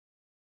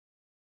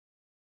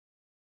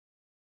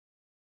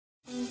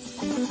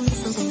Jesus,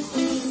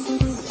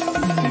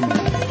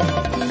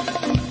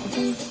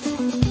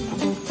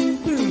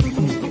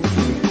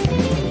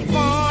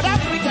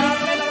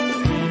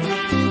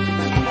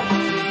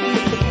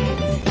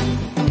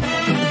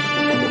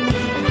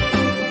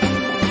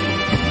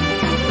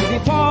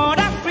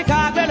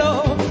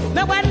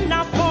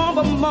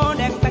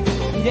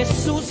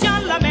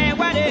 la me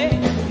wade,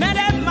 me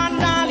de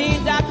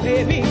mandali da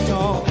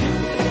pebito.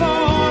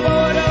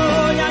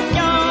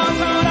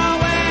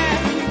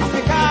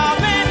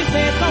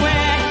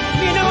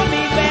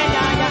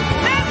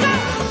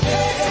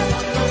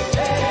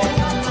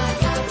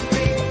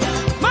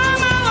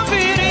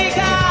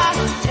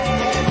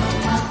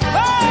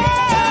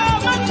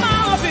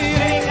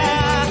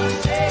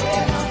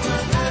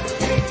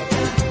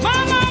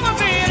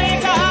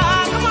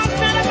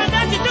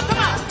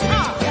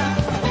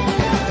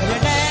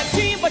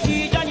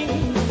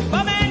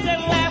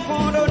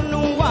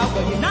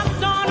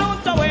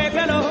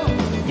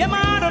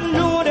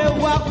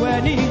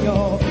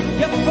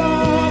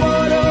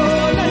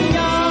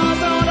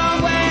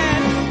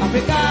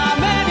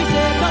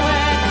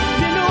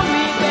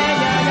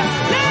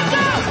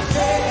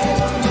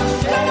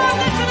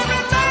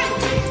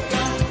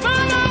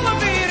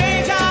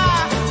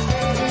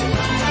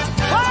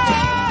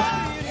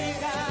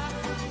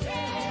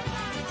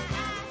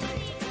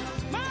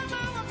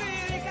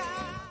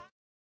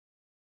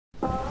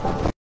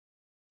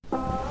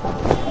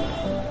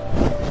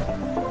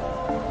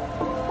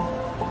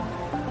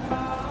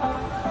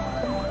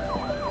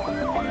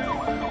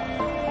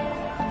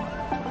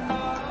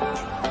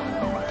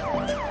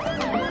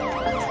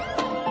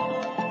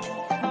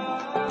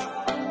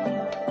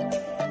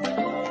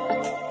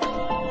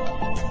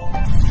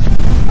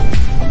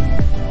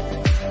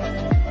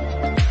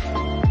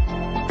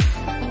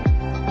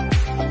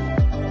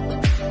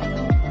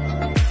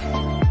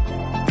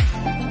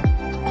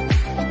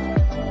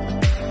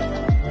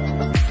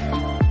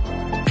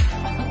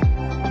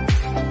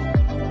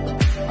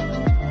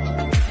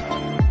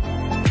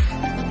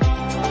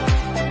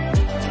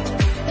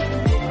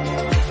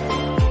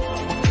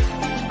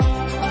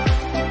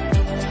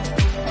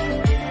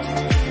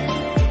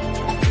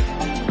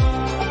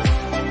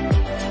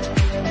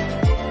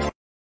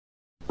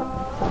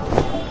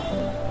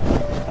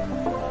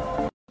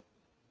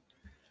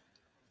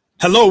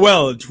 Hello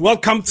world,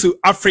 welcome to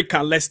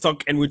Africa Let's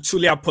Talk, and we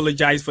truly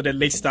apologize for the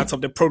late start of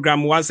the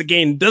program. Once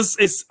again, this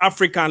is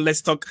Africa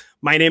Let's Talk.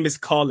 My name is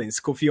Collins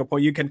Kofi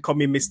Opon. You can call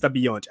me Mr.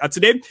 Beyond.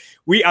 Today,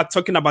 we are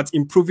talking about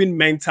improving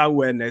mental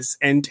wellness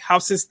and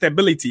housing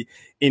stability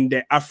in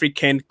the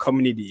African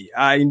community.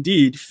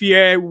 Indeed,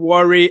 fear,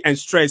 worry, and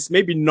stress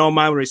may be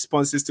normal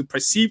responses to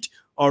perceived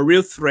or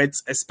real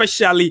threats,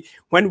 especially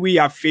when we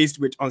are faced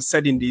with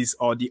uncertainties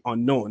or the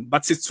unknown.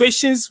 But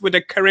situations with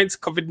the current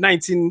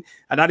COVID-19,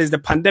 and that is the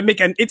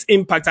pandemic, and its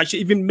impact actually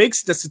even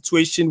makes the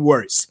situation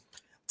worse.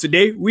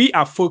 Today, we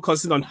are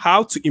focusing on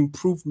how to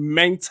improve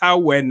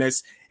mental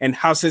wellness and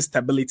housing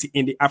stability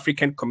in the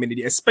African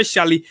community,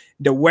 especially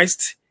the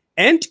West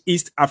and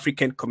East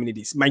African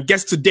communities. My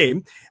guest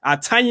today,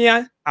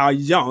 Tanya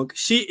Yardea Young.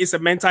 She is a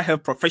mental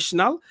health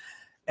professional,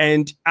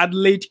 and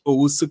Adelaide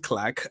Owusu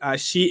Clarke.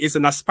 She is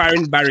an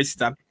aspiring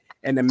barrister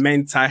and a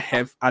mental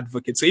health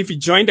advocate. So if you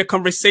join the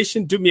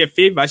conversation, do me a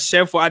favor,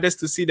 share for others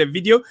to see the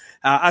video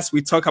as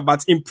we talk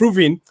about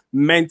improving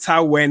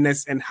mental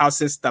wellness and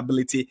housing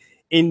stability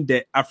in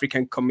the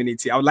African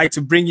community. I would like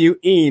to bring you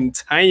in,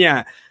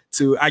 Tanya,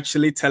 to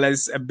actually tell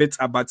us a bit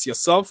about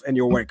yourself and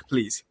your work,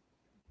 please.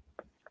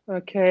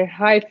 Okay.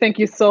 Hi. Thank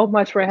you so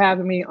much for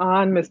having me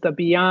on, Mr.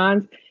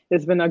 Beyond.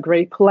 It's been a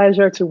great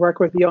pleasure to work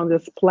with you on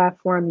this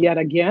platform yet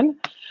again.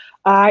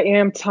 I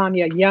am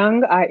Tanya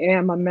Young. I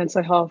am a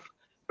mental health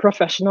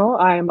professional.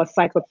 I am a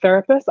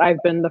psychotherapist.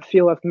 I've been in the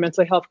field of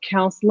mental health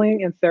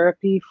counseling and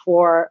therapy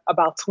for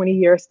about 20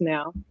 years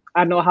now.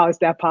 I know how is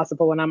that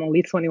possible when I'm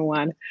only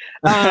 21.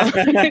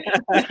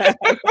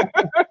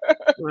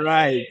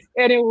 Right.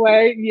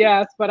 Anyway,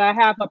 yes, but I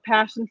have a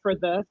passion for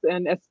this,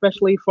 and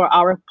especially for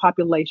our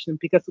population,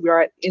 because we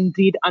are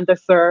indeed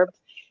underserved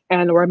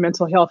and where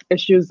mental health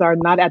issues are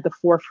not at the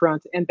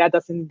forefront. And that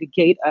doesn't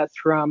negate us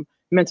from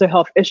mental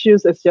health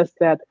issues. It's just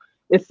that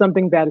it's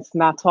something that is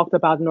not talked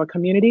about in our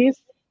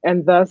communities.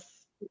 And thus,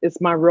 it's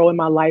my role in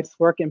my life's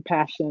work and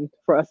passion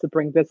for us to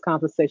bring this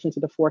conversation to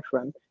the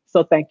forefront.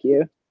 So thank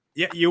you.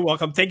 Yeah, you're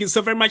welcome. Thank you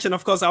so very much. And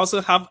of course, I also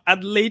have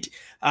Adelaide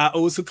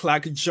Owusu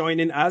Clarke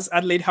joining us.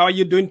 Adelaide, how are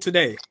you doing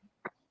today?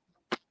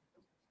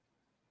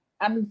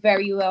 I'm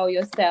very well.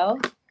 Yourself?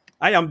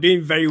 I am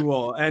doing very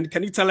well. And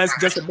can you tell us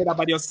just a bit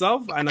about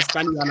yourself? I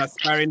understand you're an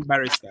aspiring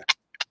barrister.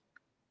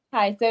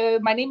 Hi, so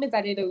my name is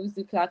Adelaide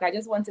Owusu Clarke. I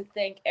just want to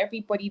thank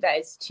everybody that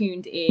is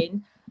tuned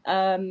in.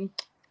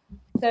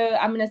 So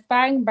I'm an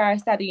aspiring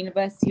barrister at the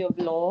University of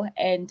Law,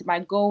 and my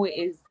goal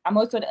is, I'm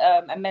also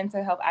a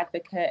mental health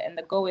advocate, and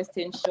the goal is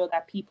to ensure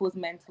that people's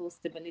mental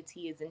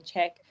stability is in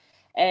check.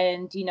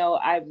 And, you know,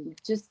 I'm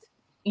just,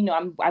 you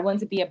know, I want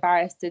to be a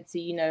barrister to,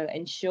 you know,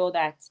 ensure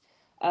that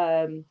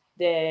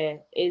there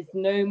is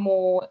no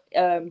more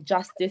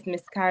justice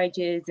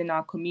miscarriages in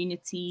our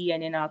community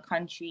and in our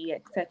country,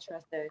 etc.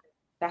 So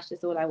that's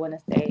just all I want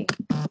to say.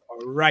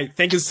 All right.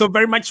 Thank you so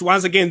very much.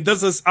 Once again,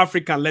 this is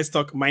Africa Let's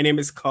Talk. My name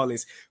is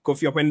Collins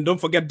Kofi. And don't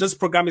forget, this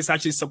program is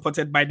actually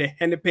supported by the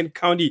Hennepin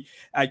County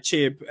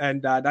CHIP,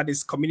 and that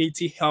is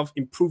Community Health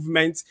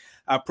Improvement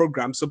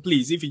Program. So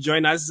please, if you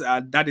join us,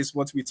 that is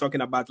what we're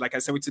talking about. Like I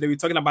said, today we're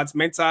talking about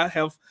mental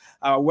health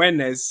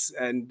awareness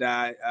and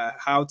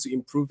how to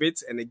improve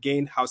it, and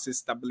again, housing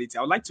stability.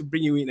 I would like to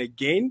bring you in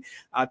again,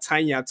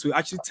 Tanya, to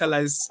actually tell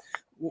us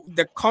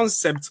the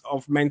concept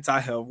of mental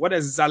health. What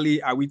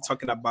exactly are we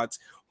talking about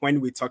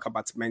when we talk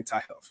about mental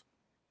health?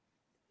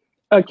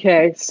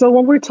 Okay, so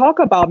when we talk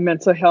about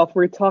mental health,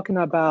 we're talking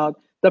about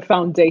the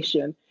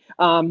foundation.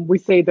 We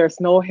say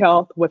there's no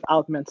health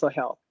without mental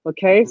health.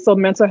 Okay, so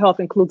mental health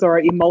includes our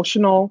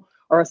emotional,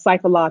 our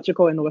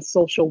psychological, and our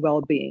social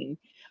well-being.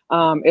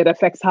 It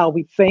affects how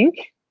we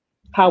think,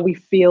 how we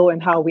feel,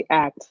 and how we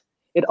act.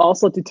 It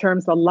also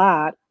determines a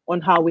lot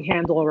on how we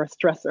handle our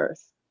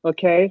stressors.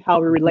 Okay,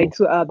 how we relate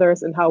to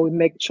others and how we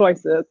make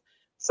choices.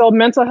 So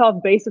mental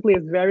health basically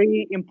is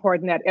very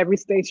important at every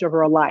stage of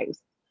our lives.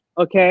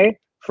 Okay,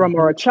 from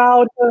our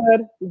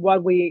childhood,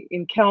 what we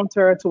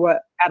encounter, to our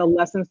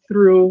adolescence,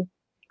 through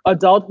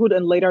adulthood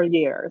and later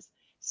years.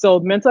 So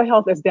mental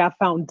health is that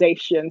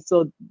foundation.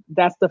 So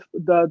that's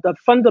the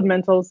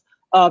fundamentals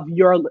of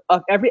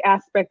every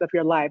aspect of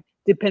your life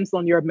depends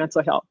on your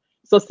mental health.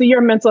 So see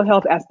your mental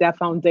health as that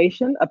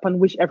foundation upon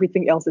which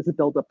everything else is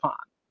built upon.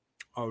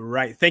 All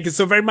right. Thank you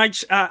so very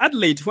much.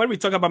 Adelaide, when we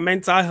talk about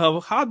mental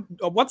health,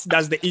 what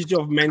does the issue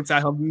of mental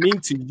health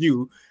mean to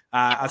you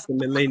as a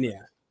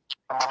millennial?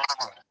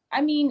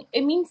 I mean,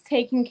 it means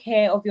taking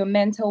care of your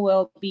mental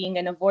well-being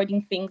and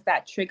avoiding things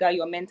that trigger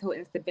your mental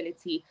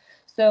instability.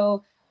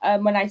 So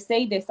when I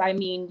say this, I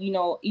mean,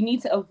 you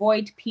need to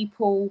avoid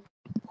people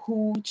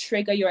who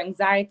trigger your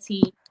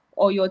anxiety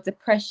or your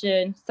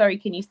depression. Sorry,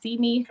 can you see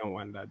me?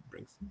 One that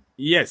brings.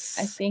 Yes.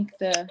 I think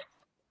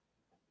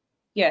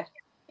yeah.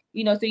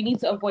 So you need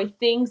to avoid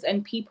things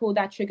and people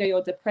that trigger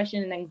your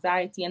depression and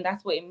anxiety. And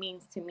that's what it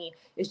means to me.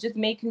 It's just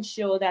making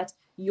sure that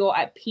you're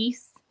at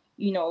peace,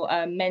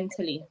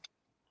 mentally.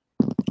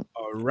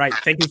 All right.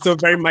 Thank you so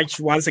very much.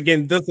 Once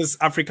again, this is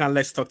African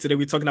Let's Talk. Today,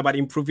 we're talking about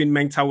improving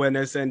mental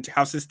awareness and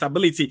housing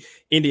stability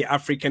in the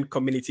African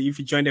community. If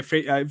you join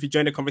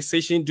the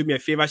conversation, do me a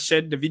favor,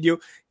 share the video,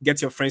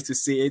 get your friends to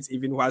see it,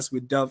 even whilst we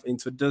delve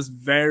into this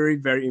very,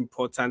 very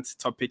important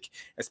topic,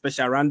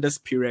 especially around this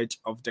period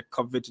of the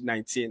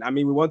COVID-19. I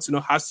mean, we want to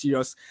know how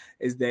serious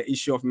is the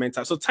issue of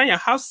mental. So, Tanya,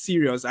 how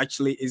serious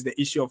actually is the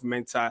issue of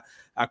mental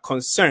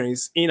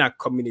concerns in our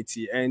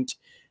community? And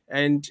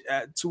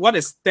to what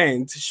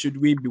extent should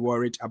we be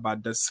worried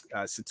about this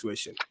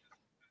situation?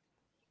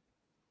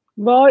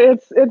 Well,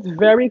 it's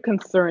very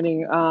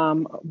concerning.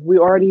 We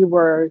already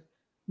were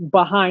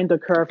behind the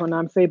curve, and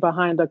I'm saying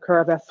behind the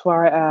curve as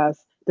far as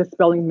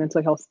dispelling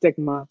mental health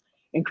stigma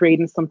and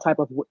creating some type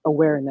of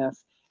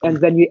awareness. And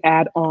then you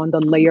add on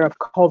the layer of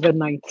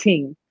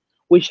COVID-19,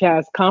 which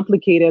has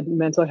complicated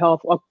mental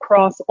health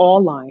across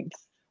all lines,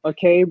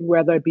 okay,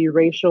 whether it be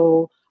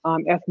racial,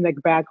 ethnic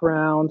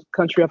background,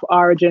 country of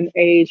origin,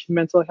 age.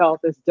 Mental health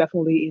is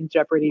definitely in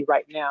jeopardy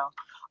right now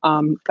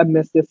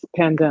amidst this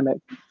pandemic.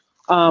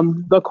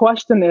 The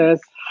question is,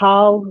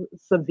 how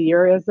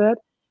severe is it?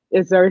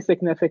 It's very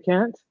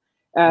significant,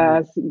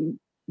 as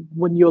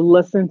when you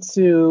listen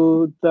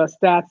to the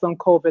stats on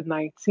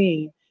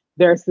COVID-19,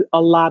 there's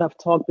a lot of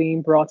talk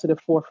being brought to the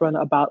forefront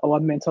about our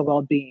mental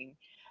well-being.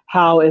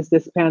 How is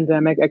this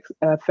pandemic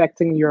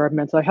affecting your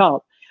mental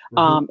health?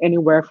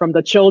 Anywhere from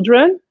the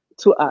children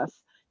to us.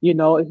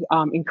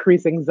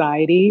 Increased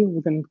anxiety.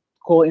 We can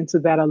go into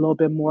that a little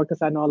bit more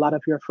because I know a lot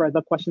of your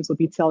further questions will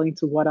be telling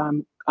to what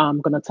I'm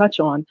going to touch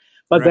on.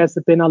 But there's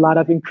been a lot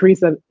of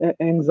increase of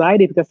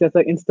anxiety because there's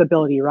an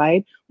instability,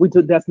 right?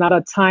 There's not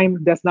a time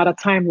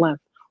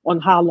length on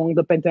how long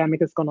the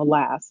pandemic is going to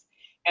last.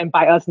 And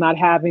by us not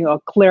having a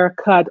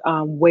clear-cut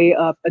way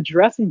of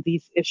addressing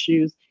these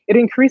issues, it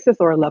increases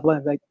our level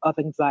of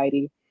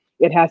anxiety.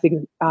 It has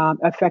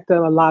affected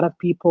a lot of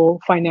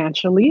people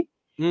financially.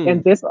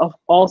 And this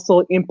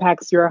also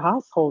impacts your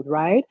household,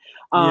 right?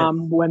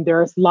 When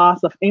there's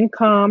loss of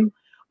income,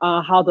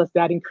 how does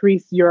that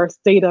increase your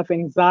state of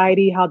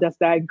anxiety? How does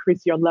that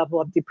increase your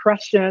level of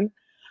depression?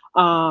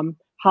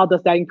 How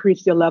does that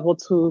increase your level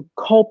to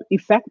cope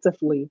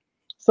effectively?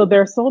 So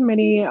there are so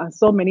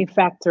many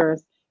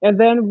factors. And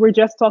then we're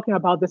just talking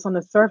about this on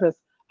the surface.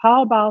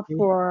 How about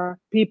for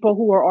people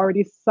who are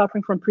already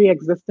suffering from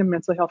pre-existing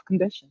mental health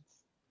conditions?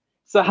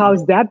 So how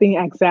is that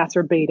being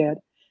exacerbated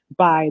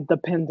by the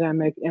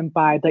pandemic and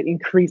by the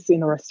increase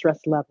in our stress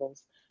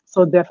levels?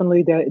 So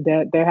definitely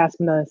there has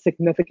been a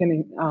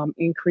significant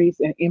increase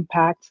in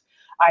impact.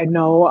 I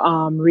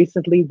know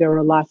recently there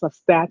were lots of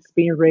stats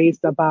being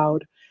raised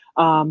about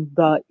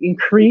the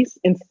increase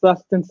in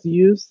substance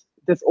use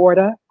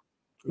disorder.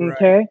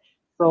 Okay, right.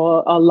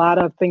 So a lot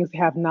of things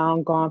have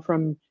now gone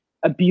from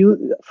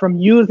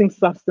using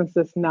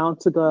substances now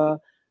to the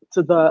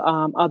to the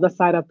other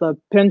side of the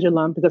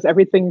pendulum, because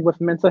everything with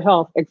mental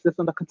health exists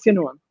on the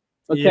continuum.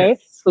 Okay, Yes.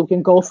 so we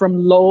can go from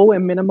low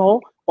and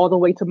minimal all the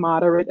way to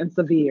moderate and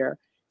severe.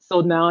 So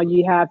now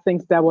you have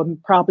things that were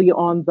probably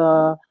on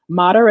the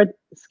moderate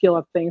scale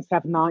of things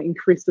have now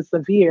increased to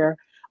severe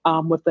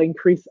with the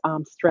increased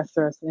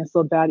stressors. And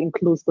so that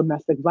includes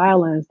domestic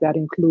violence, that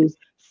includes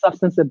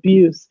substance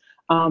abuse,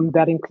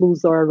 that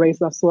includes our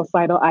rates of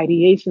suicidal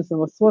ideations and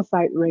with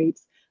suicide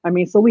rates. I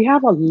mean, so we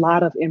have a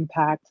lot of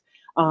impact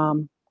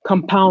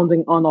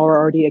compounding on our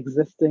already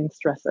existing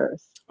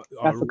stressors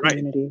as a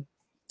community.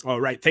 All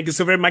right. Thank you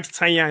so very much,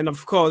 Tanya. And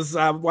of course,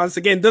 once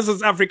again, this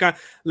is Africa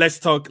Let's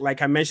Talk.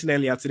 Like I mentioned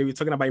earlier today, we're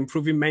talking about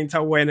improving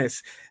mental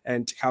awareness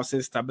and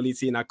housing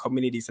stability in our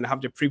communities. And I have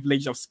the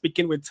privilege of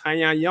speaking with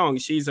Tanya Young.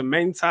 She's a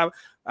mental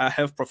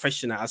health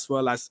professional, as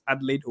well as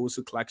Adelaide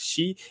Owusu Clarke.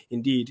 She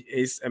indeed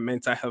is a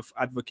mental health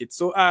advocate.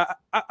 So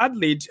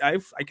Adelaide,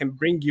 if I can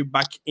bring you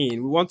back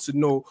in, we want to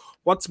know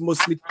what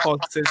mostly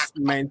causes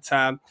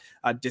mental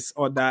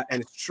disorder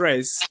and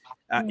stress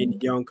in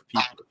young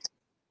people.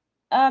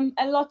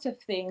 A lot of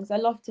things,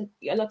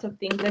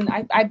 and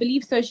I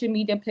believe social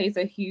media plays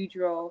a huge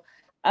role.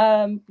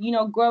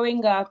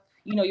 Growing up,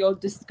 you're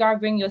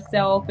discovering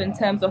yourself in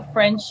terms of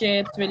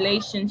friendships,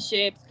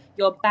 relationships,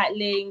 you're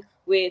battling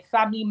with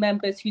family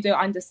members who don't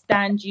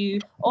understand you.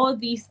 All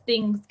these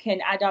things can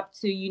add up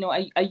to,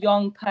 a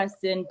young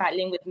person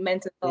battling with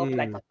mental health,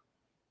 like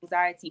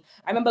anxiety.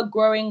 I remember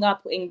growing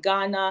up in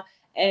Ghana,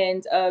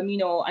 and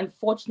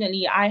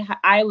unfortunately,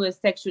 I was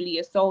sexually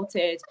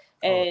assaulted,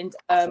 and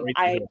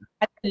I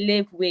had to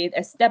live with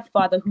a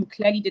stepfather who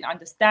clearly didn't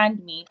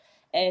understand me.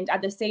 And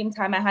at the same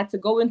time, I had to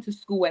go into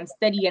school and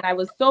study, and I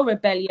was so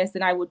rebellious,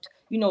 and I would,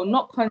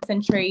 not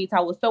concentrate.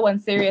 I was so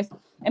unserious,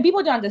 and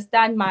people didn't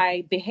understand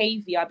my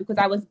behavior because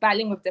I was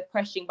battling with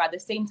depression. But at the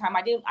same time,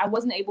 I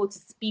wasn't able to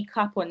speak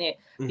up on it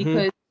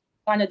because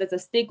there's a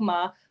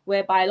stigma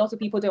whereby a lot of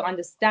people don't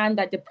understand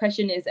that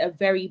depression is a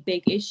very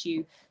big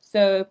issue.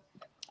 So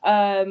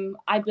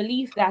I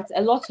believe that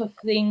a lot of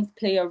things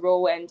play a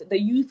role, and the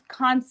youth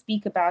can't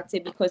speak about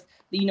it because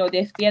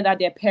they fear that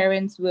their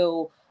parents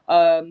will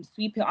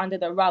sweep it under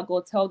the rug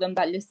or tell them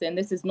that, listen,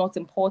 this is not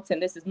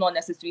important, this is not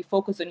necessary,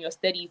 focus on your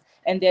studies,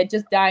 and they're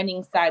just dying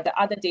inside. The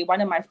other day,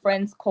 one of my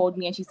friends called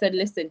me and she said,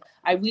 listen,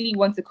 I really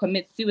want to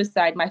commit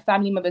suicide. My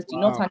family members do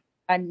not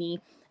understand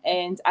me,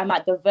 and I'm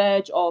at the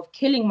verge of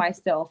killing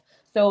myself.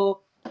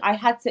 So I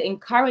had to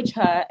encourage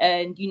her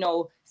and,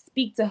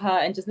 speak to her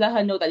and just let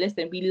her know that,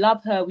 listen, we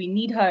love her, we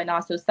need her in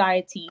our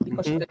society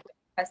because she's a good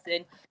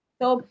person.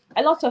 So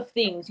a lot of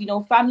things,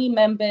 family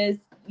members,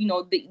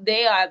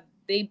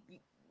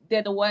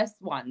 they're the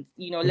worst ones,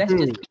 let's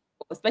just,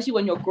 especially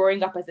when you're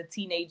growing up as a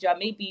teenager,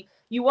 maybe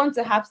you want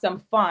to have some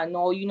fun,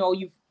 or,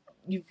 you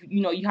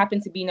happen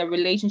to be in a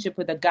relationship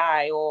with a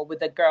guy or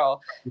with a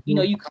girl,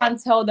 you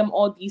can't tell them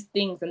all these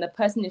things and the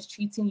person is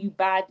treating you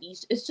badly.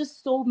 It's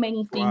just so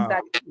many things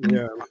that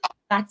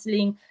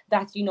battling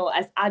that,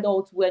 as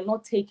adults, we're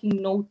not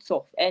taking notes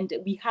of, and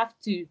we have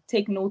to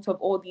take note of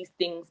all these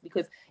things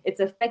because it's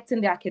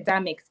affecting their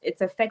academics,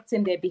 it's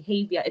affecting their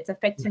behavior, it's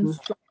affecting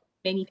so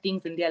many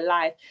things in their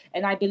life.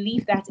 And I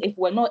believe that if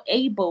we're not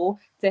able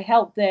to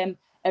help them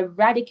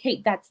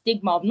eradicate that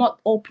stigma of not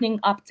opening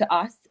up to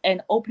us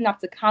and open up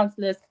to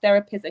counselors,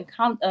 therapists,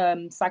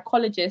 and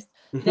psychologists,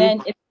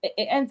 then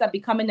it ends up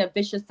becoming a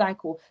vicious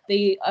cycle.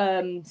 They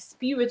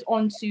spew it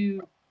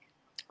onto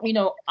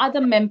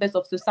other members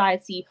of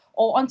society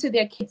or onto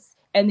their kids,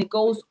 and it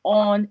goes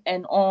on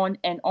and on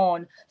and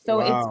on.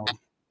 So it's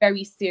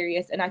very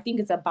serious, and I think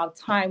it's about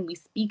time we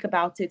speak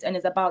about it, and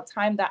it's about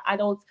time that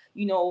adults,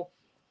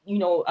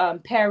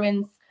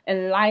 parents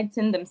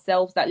enlighten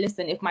themselves that,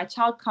 listen, if my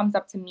child comes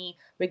up to me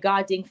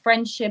regarding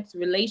friendships,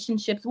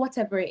 relationships,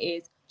 whatever it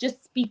is,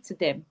 just speak to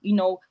them,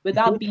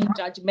 without being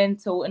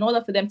judgmental, in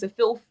order for them to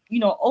feel,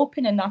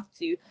 open enough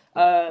to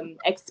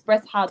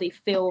express how they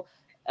feel,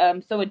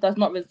 so it does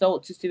not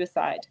result to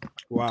suicide.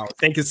 Wow.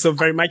 Thank you so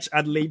very much,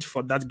 Adelaide,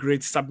 for that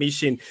great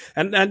submission.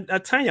 And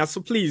Tanya,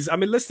 so please, I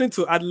mean, listening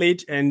to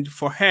Adelaide, and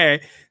for her,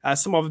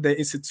 some of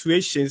the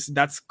situations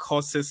that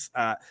causes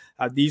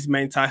these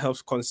mental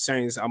health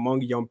concerns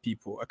among young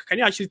people. Can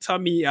you actually tell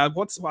me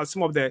what are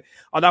some of the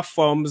other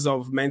forms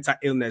of mental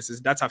illnesses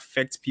that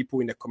affect people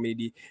in the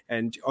community,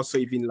 and also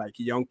even like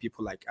young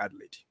people like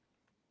Adelaide?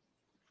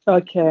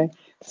 Okay,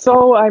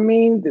 so I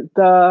mean,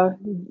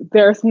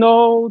 there's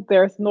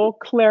no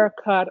clear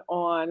cut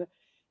on.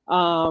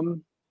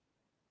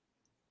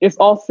 It's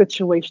all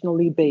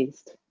situationally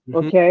based.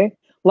 Okay,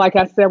 like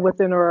I said,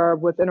 within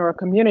our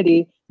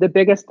community, the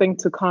biggest thing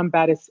to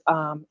combat is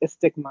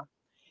stigma,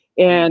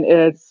 and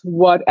it's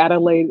what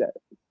Adelaide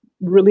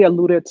really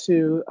alluded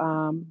to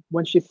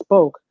when she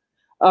spoke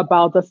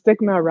about the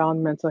stigma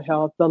around mental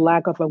health, the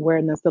lack of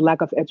awareness, the lack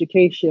of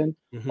education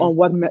on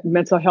what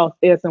mental health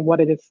is and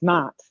what it is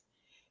not.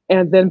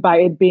 And then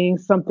by it being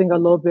something a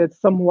little bit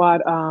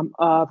somewhat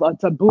of a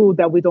taboo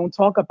that we don't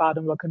talk about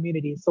in our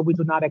community, so we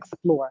do not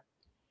explore.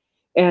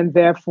 And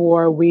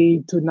therefore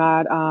we do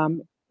not,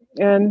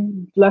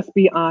 and let's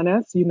be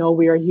honest,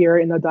 we are here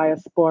in the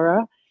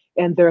diaspora,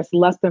 and there's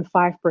less than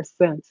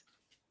 5%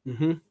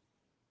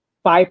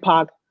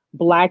 BIPOC,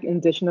 Black,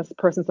 Indigenous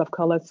persons of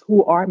colors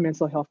who are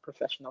mental health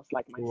professionals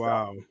like myself.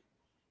 Wow.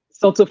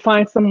 So to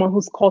find someone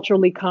who's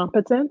culturally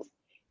competent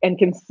and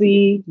can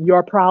see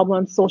your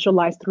problems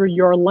socialized through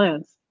your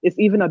lens is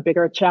even a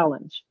bigger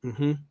challenge.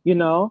 You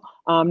know,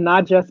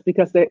 not just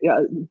because they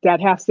that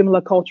have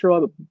similar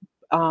cultural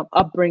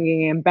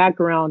upbringing and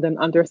background and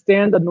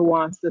understand the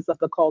nuances of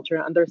the culture,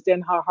 and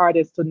understand how hard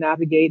it is to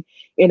navigate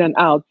in and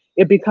out.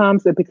 It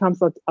becomes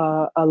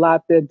a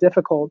lot bit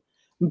difficult.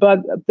 But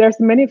there's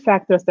many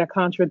factors that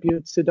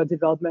contribute to the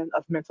development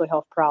of mental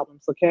health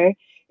problems, okay?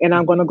 And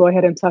I'm going to go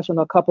ahead and touch on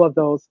a couple of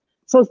those.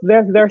 So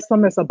there's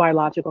some as a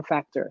biological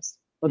factors,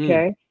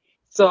 okay?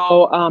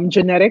 So some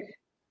genetic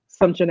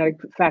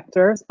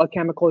factors, or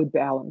chemical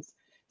imbalance.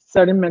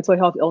 Certain mental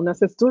health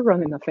illnesses do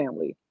run in the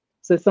family.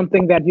 So it's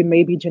something that you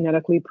may be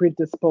genetically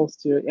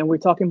predisposed to. And we're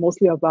talking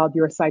mostly about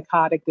your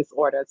psychotic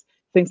disorders,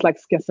 things like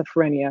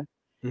schizophrenia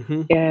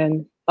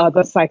and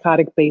other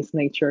psychotic-based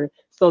nature.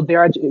 So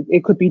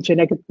it could be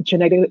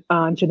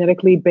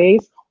genetically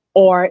based,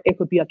 or it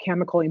could be a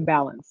chemical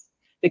imbalance.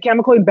 The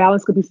chemical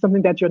imbalance could be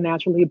something that you're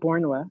naturally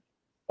born with,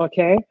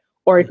 okay?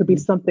 Or it could be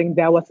something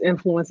that was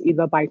influenced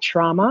either by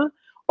trauma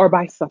or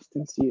by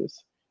substance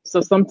use. So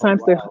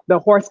sometimes the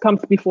horse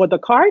comes before the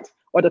cart,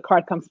 or the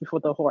cart comes before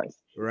the horse,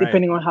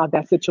 depending on how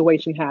that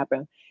situation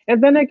happened.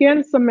 And then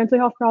again, some mental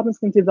health problems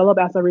can develop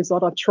as a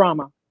result of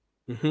trauma,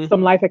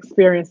 some life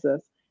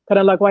experiences, kind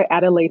of like what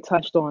Adelaide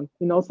touched on,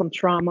 you know, some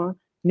trauma,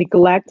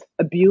 neglect,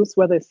 abuse,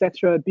 whether it's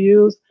sexual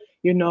abuse,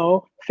 you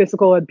know,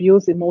 physical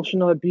abuse,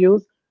 emotional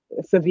abuse,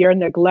 severe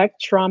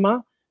neglect,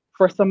 trauma.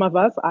 For some of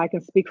us, I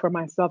can speak for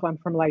myself, I'm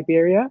from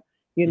Liberia.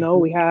 You know,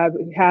 we have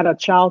had a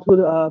childhood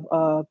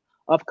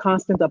of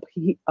constant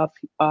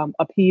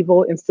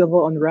upheaval and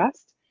civil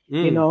unrest,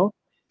 you know,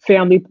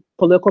 family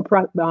political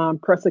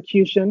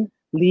persecution,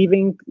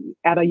 leaving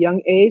at a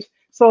young age.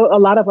 So a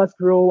lot of us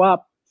grew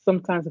up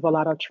sometimes with a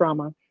lot of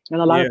trauma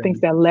and a lot of things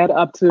that led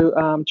up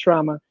to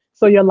trauma.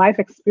 So your life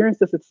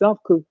experiences itself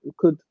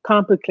could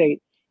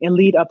complicate and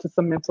lead up to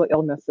some mental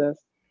illnesses.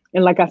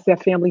 And like I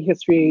said, family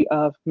history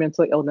of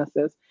mental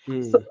illnesses.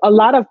 So a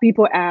lot of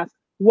people ask,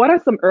 what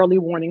are some early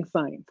warning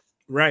signs?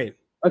 Right.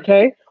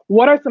 Okay.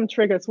 What are some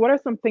triggers? What are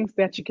some things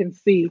that you can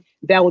see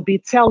that would be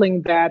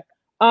telling that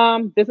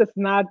this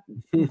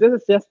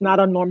is just not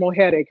a normal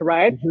headache,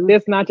 right?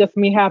 This is not just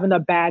me having a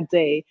bad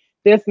day.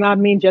 This is not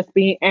me just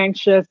being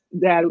anxious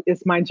that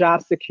is my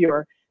job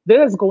secure.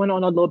 This is going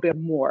on a little bit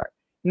more.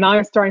 Now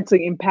it's starting to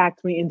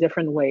impact me in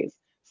different ways.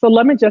 So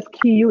let me just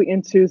key you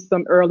into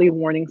some early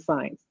warning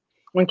signs.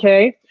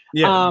 Okay.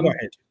 Yeah. Go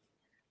ahead.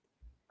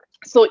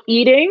 So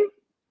eating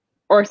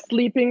or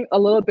sleeping a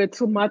little bit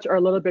too much or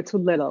a little bit too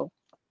little.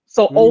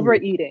 So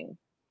overeating,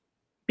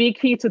 be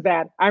key to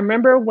that. I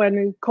remember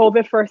when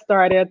COVID first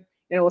started,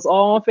 and it was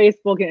all on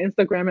Facebook and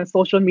Instagram and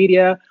social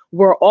media,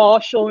 we're all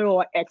showing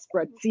our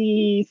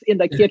expertise in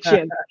the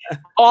kitchen.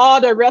 All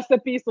the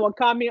recipes were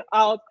coming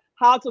out,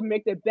 how to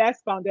make the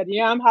best pounded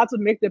yam, how to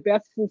make the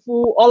best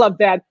fufu, all of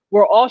that.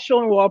 We're all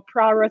showing our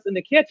prowess in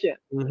the kitchen.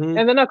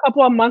 And then a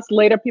couple of months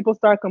later, people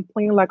start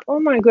complaining like, oh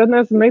my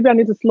goodness, maybe I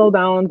need to slow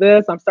down on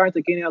this. I'm starting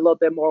to gain a little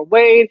bit more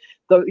weight.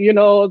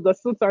 The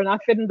suits are not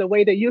fitting the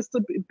way they used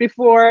to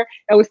before.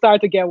 And we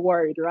start to get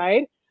worried,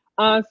 right?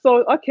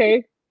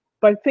 Okay,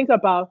 but think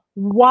about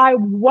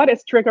what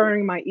is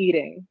triggering my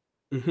eating?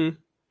 Do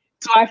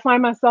I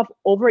find myself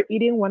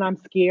overeating when I'm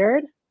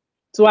scared?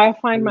 Do I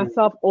find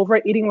myself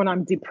overeating when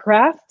I'm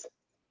depressed?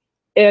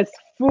 Is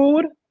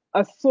food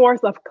a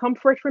source of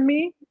comfort for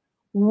me?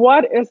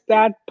 What is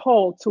that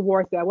pull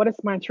towards that? What is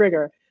my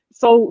trigger?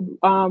 So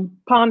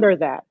ponder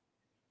that.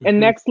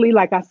 And nextly,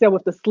 like I said,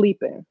 with the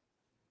sleeping,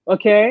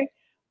 okay?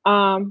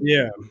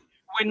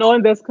 We know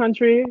in this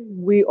country,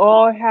 we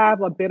all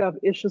have a bit of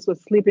issues with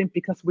sleeping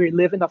because we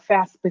live in a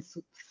fast-paced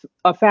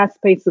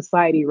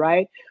society,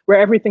 right? Where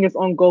everything is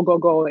on go, go,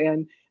 go,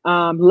 and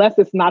less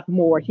is not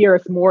more. Here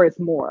is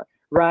more,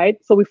 right?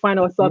 So we find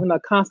ourselves in a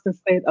constant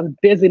state of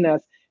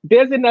busyness.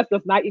 Busyness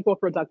does not equal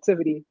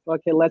productivity.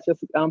 Okay, let's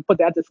just put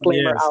that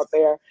disclaimer out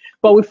there.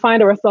 But we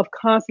find ourselves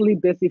constantly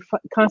busy,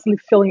 constantly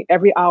filling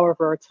every hour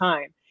of our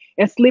time.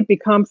 And sleep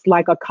becomes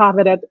like a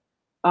coveted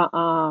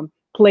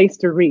place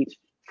to reach.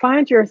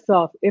 Find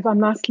yourself, if I'm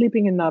not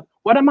sleeping enough,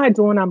 what am I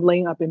doing? I'm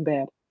laying up in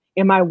bed.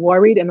 Am I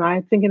worried? Am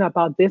I thinking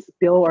about this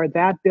bill or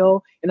that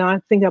bill? And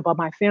I'm thinking about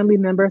my family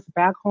members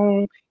back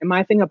home. Am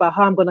I thinking about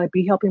how I'm going to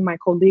be helping my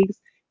colleagues?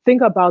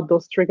 Think about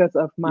those triggers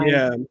of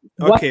mine.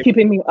 What's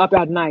keeping me up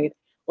at night?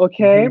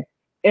 Okay.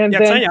 And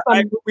then Tanya,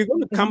 we're going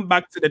to come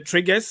back to the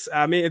triggers.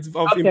 I mean, it's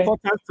of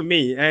importance to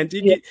me. And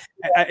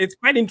it's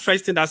quite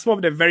interesting that some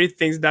of the very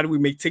things that we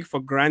may take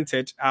for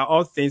granted are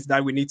all things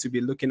that we need to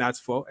be looking out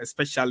for,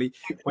 especially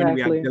when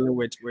we are dealing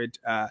with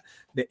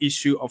the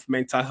issue of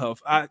mental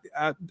health.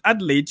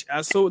 Adelaide,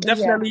 so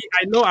definitely,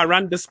 I know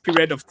around this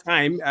period of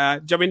time,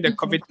 during the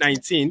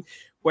COVID-19,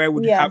 where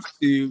we'd have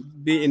to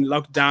be in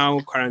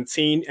lockdown,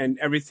 quarantine, and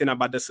everything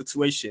about the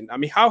situation. I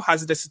mean, how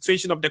has the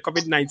situation of the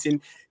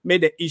COVID-19 made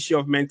the issue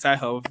of mental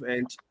health?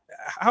 And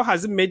how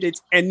has it made it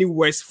any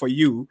worse for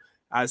you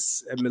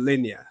as a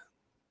millennial?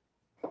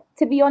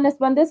 To be honest,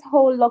 when this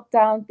whole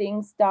lockdown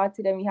thing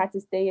started and we had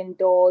to stay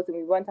indoors and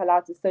we weren't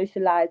allowed to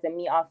socialize and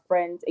meet our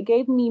friends, it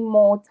gave me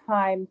more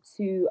time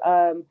to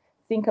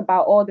think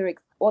about all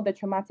the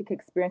traumatic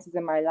experiences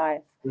in my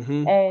life.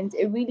 And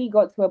it really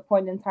got to a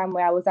point in time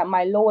where I was at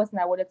my lowest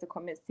and I wanted to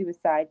commit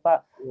suicide.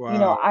 But, you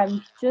know,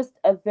 I'm just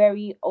a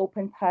very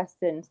open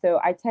person. So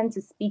I tend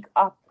to speak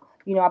up,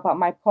 you know, about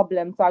my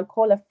problems. So I'd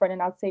call a friend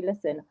and I'd say,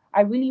 listen,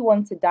 I really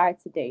want to die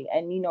today.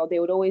 And, you know, they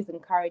would always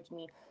encourage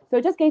me. So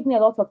it just gave me a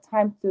lot of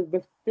time to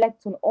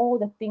reflect on all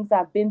the things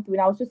I've been through.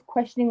 And I was just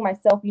questioning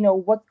myself, you know,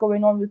 what's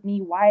going on with me?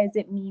 Why is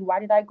it me?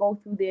 Why did I go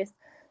through this?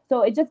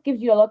 So it just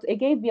gives you it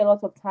gave me a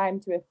lot of time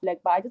to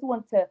reflect. But I just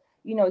want to,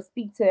 you know,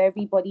 speak to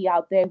everybody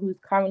out there who's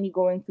currently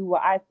going through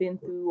what I've been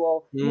through,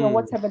 or, you know,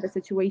 whatever the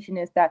situation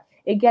is, that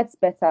it gets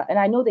better. And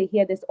I know they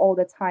hear this all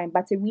the time,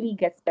 but it really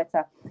gets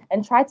better.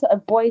 And try to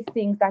avoid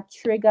things that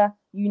trigger,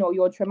 you know,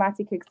 your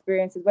traumatic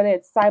experiences, whether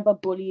it's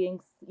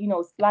cyberbullying, you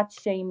know, slut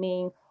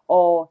shaming,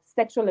 or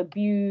sexual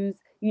abuse,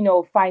 you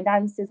know,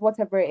 finances,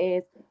 whatever it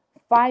is.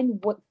 Find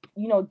what,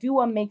 you know, do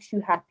what makes you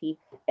happy.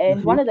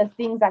 And one of the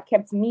things that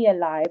kept me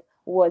alive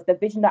was the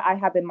vision that I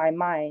have in my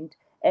mind.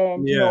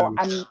 And, you know,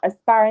 I'm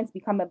aspiring to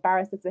become a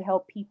barrister to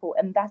help people.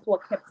 And that's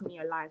what kept me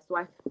alive.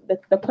 So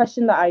the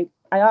question that I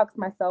asked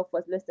myself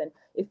was, listen,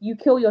 if you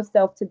kill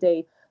yourself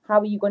today, how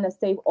are you going to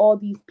save all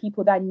these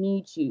people that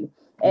need you?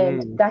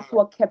 And that's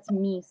what kept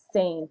me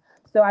sane.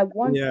 So I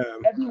want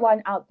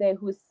everyone out there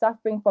who is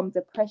suffering from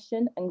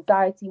depression,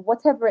 anxiety,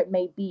 whatever it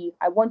may be,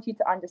 I want you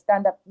to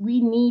understand that we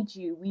need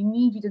you. We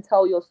need you to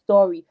tell your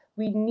story.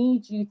 We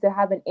need you to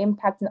have an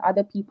impact in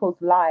other people's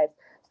lives.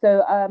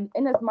 So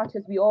in as much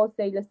as we all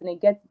say, listen, it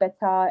gets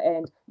better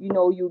and, you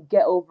know, you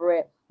get over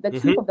it, the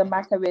truth of the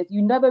matter is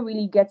you never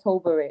really get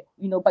over it,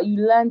 you know, but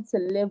you learn to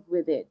live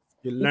with it.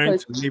 You learn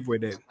to live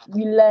with it.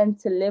 You learn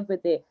to live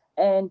with it.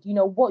 And, you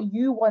know, what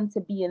you want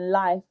to be in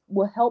life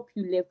will help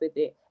you live with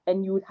it.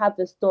 And you would have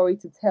the story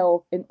to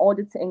tell in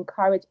order to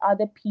encourage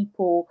other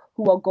people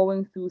who are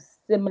going through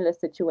similar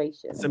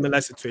situations.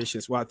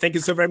 Wow, thank you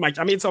so very much.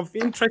 I mean, it's of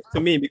interest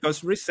to me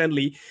because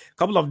recently, a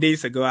couple of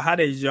days ago, I had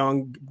a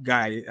young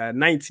guy,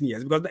 19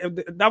 years, because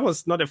that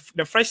was not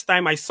the first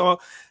time I saw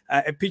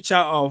a picture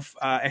of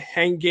a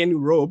hanging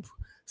rope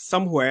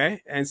somewhere,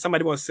 and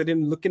somebody was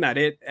sitting looking at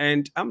it,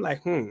 and I'm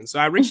like, So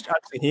I reached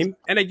out to him,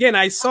 and again,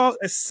 I saw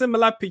a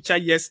similar picture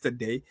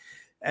yesterday.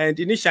 And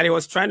initially, he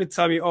was trying to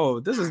tell me, oh,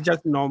 this is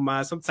just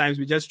normal. Sometimes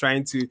we're just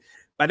trying to.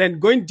 But then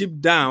going deep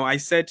down, I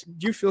said,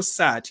 do you feel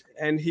sad?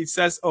 And he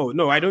says, oh,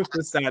 no, I don't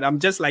feel sad. I'm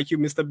just like you,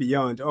 Mr.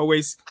 Beyond,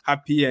 always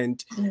happy.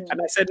 And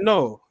I said,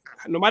 no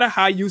matter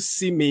how you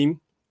see me,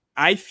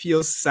 I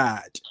feel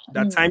sad.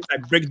 At times I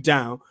break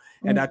down,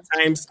 and at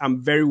times I'm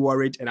very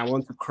worried and I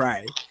want to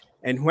cry.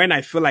 And when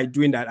I feel like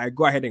doing that, I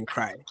go ahead and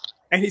cry.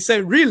 And he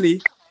said,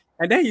 really?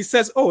 And then he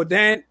says, oh,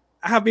 then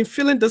I have been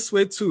feeling this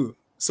way too.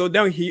 So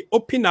then he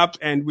opened up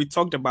and we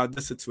talked about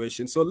the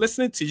situation. So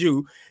listening to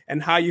you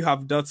and how you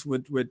have dealt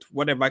with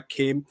whatever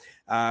came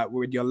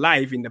with your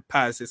life in the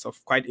past is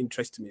of quite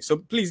interest to me. So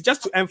please,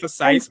 just to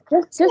emphasize.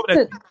 Just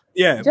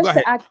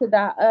to add to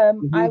that,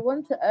 I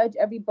want to urge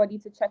everybody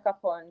to check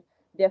up on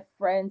their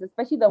friends,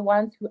 especially the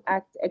ones who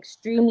act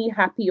extremely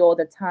happy all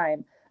the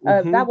time.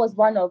 That was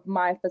one of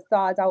my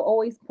facades. I'll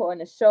always put on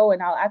a show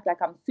and I'll act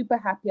like I'm super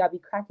happy. I'll be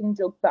cracking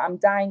jokes, but I'm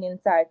dying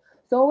inside.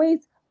 So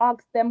always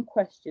ask them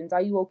questions.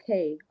 Are you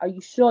okay? Are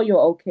you sure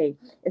you're okay?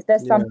 Is there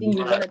something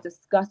you want to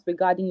discuss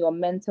regarding your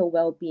mental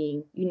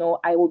well-being? You know,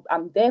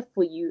 I'm there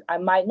for you. I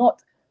might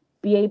not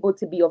be able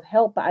to be of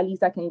help, but at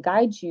least I can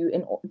guide you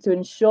to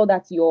ensure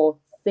that you're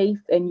safe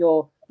and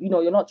you're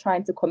not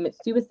trying to commit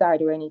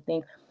suicide or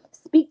anything.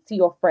 Speak to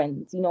your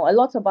friends. You know, a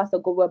lot of us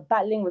we're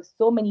battling with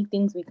so many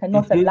things we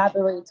cannot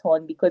elaborate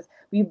on because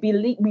we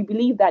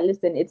believe that,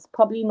 listen, it's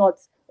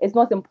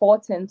not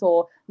important,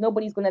 or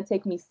nobody's going to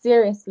take me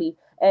seriously.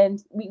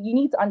 And you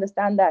need to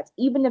understand that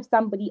even if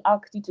somebody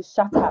asks you to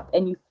shut up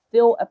and you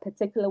feel a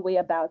particular way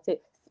about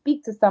it,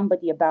 speak to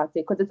somebody about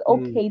it, because it's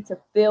okay to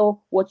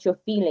feel what you're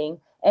feeling,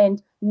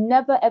 and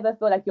never ever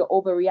feel like you're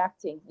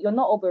overreacting. You're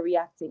not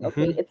overreacting,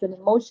 okay? It's an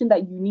emotion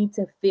that you need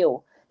to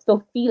feel.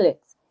 So feel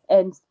it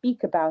and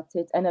speak about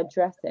it and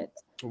address it.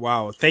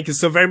 Wow. Thank you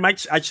so very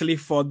much, actually,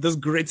 for this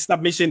great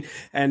submission.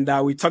 And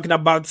we're talking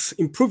about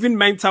improving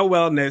mental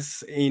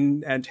wellness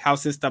and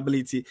housing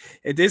stability.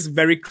 It is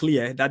very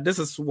clear that this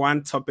is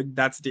one topic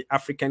that the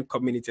African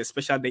community,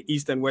 especially the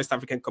East and West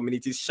African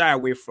communities, shy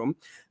away from.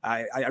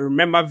 I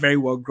remember very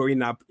well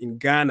growing up in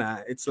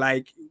Ghana. It's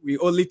like we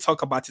only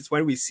talk about it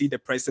when we see the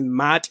person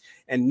mad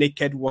and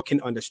naked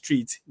walking on the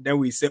street. Then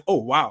we say, oh,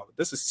 wow,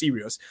 this is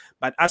serious.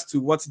 But as to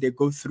what they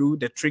go through,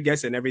 the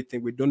triggers and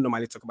everything, we don't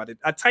normally talk about it.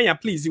 Tanya,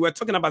 please, you were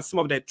talking about some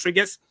of the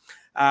triggers.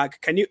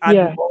 Can you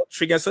add more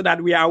triggers so that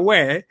we are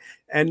aware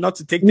and not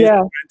to take this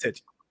for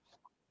granted?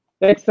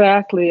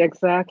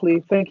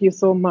 Exactly. Thank you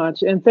so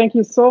much. And thank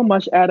you so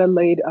much,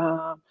 Adelaide,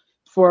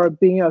 for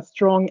being a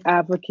strong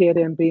advocate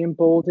and being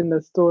bold in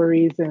the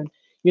stories. And,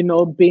 you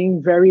know,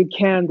 being very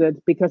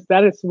candid, because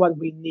that is what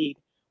we need.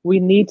 We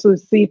need to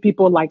see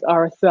people like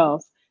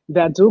ourselves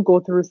that do go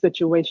through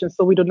situations,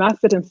 so we do not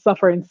sit and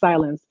suffer in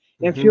silence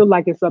and Mm-hmm. feel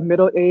like it's a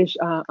middle-aged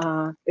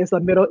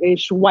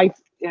white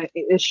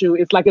issue.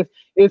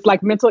 It's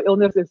like mental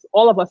illness is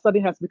all of a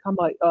sudden has become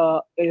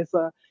is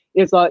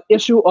a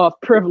issue of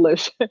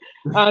privilege.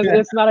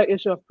 It's not an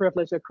issue of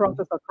privilege. It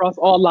crosses across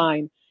all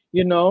lines,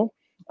 you know.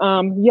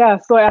 Yeah.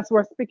 So as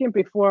we're speaking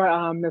before,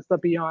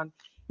 Mr. Beyond,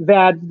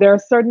 that there are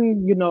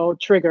certain, you know,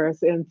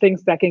 triggers and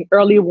things that can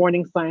early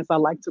warning signs, I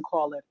like to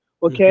call it.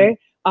 Mm-hmm. Okay.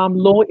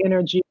 Low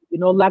energy, you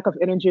know, lack of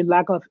energy,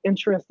 lack of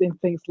interest in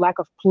things, lack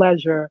of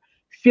pleasure,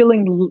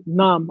 feeling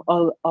numb,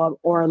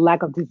 or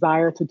lack of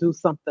desire to do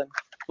something.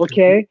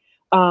 Okay.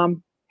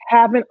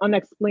 Having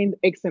unexplained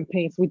aches and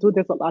pains. We do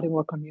this a lot in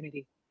our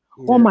community.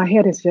 Oh, Yeah. my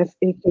head is just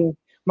aching.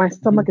 My Mm-hmm.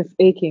 stomach is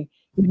aching.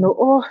 You know,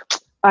 oh,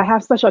 I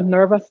have such a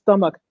nervous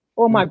stomach.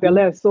 Oh, my Mm-hmm.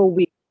 belly is so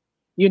weak.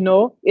 You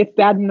know, it's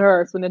that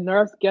nerves. When the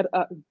nerves gets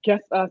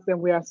us, and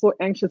we are so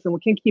anxious and we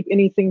can't keep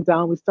anything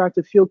down, we start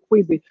to feel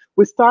queasy.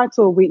 We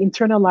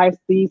internalize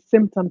these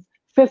symptoms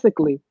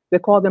physically. They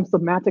call them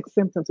somatic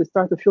symptoms. We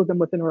start to feel them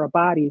within our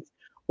bodies.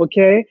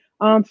 Okay,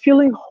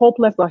 feeling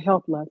hopeless or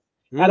helpless.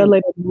 Mm.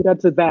 Adelaide alluded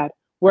to that,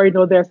 where, you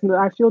know,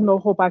 I feel no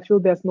hope. I feel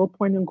there's no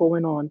point in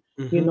going on.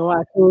 You Mm-hmm. know,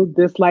 I feel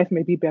this life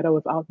may be better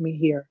without me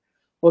here.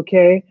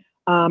 Okay,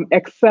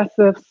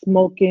 excessive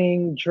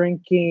smoking,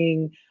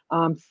 drinking,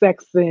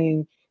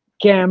 sexing,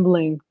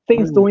 gambling,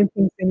 Mm. doing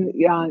things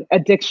in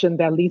addiction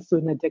that leads to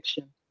an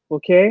addiction.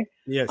 Okay,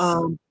 Yes.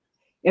 um,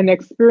 and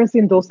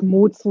experiencing those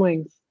mood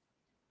swings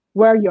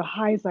where your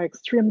highs are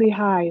extremely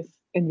highs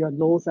and your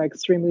lows are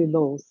extremely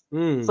lows.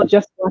 So Mm.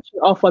 just watching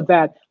out for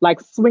that, like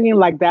swinging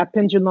like that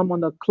pendulum on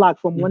the clock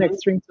from one Mm-hmm.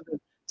 extreme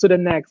to the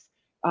next.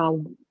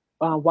 Um,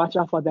 watch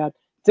out for that.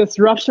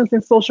 Disruptions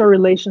in social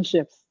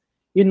relationships.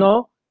 You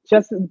know,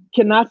 just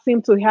cannot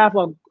seem to have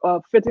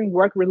a fitting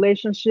work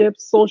relationship,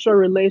 social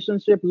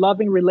relationship,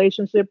 loving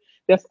relationship.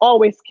 There's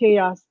always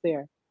chaos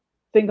there.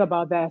 Think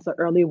about that as an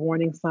early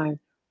warning sign.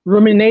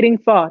 Ruminating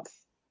thoughts,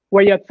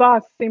 where your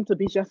thoughts seem to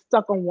be just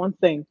stuck on one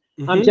thing.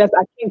 Mm-hmm.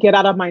 I can't get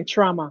out of my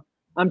trauma.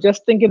 I'm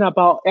just thinking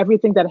about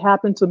everything that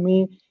happened to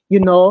me, you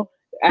know,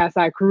 as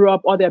I grew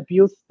up, all the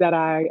abuse that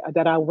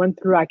I went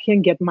through. I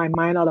can't get my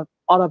mind out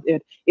of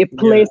it. It Yeah.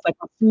 plays like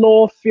a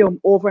slow film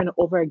over and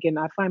over again.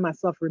 I find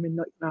myself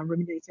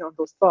ruminating on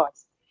those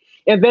thoughts.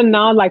 And then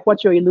now, like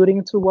what you're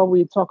alluding to, what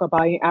we talk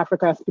about in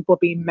Africa as people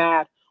being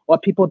mad or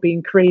people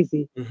being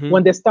crazy, Mm-hmm.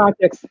 when they start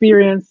to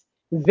experience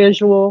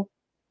visual,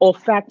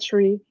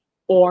 olfactory,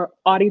 or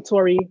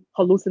auditory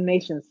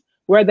hallucinations,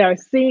 where they're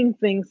seeing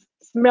things,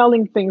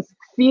 smelling things,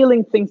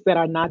 feeling things that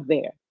are not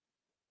there.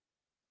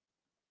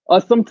 Or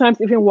sometimes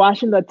even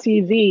watching the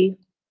TV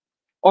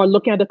or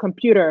looking at the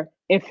computer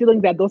and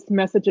feeling that those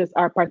messages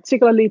are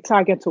particularly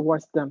targeted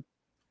towards them,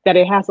 that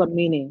it has a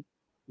meaning.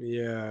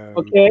 Yeah.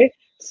 Okay,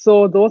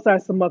 so those are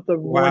some of the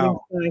warning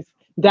Wow. signs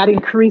that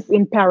increase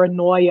in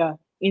paranoia,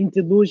 in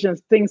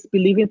delusions, things,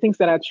 believing things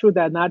that are true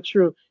that are not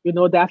true. You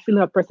know, that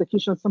feeling of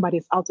persecution,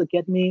 somebody's out to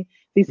get me.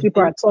 These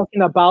people Mm-hmm. are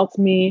talking about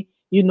me.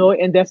 You know,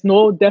 and there's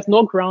no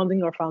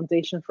grounding or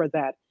foundation for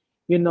that.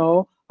 You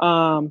know,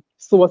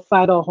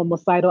 suicidal,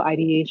 homicidal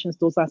ideations.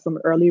 Those are some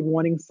early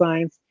warning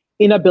signs.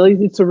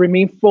 Inability to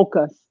remain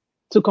focused,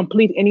 to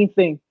complete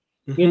anything.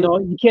 You Mm-hmm. know,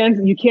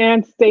 you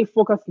can't stay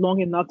focused long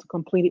enough to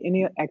complete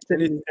any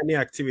activity. Any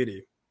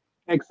activity.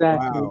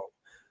 Exactly. Wow.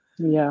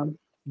 Yeah.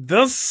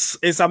 This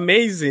is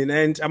amazing,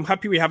 and I'm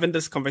happy we're having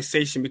this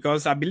conversation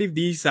because I believe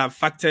these are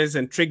factors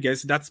and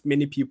triggers that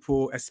many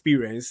people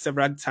experience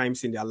several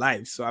times in their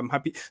lives. So I'm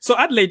happy. So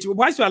Adelaide,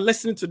 whilst you are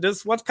listening to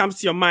this, what comes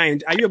to your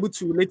mind? Are you able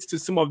to relate to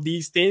some of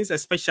these things,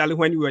 especially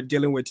when you were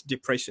dealing with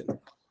depression?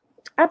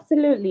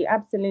 Absolutely,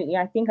 absolutely.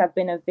 I think I've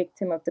been a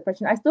victim of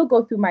depression. I still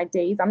go through my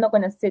days. I'm not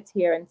going to sit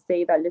here and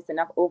say that, listen,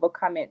 I've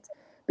overcome it,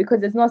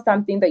 because it's not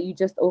something that you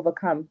just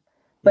overcome,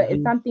 but it's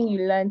Mm-hmm. something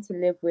you learn to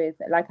live with.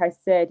 Like I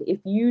said, if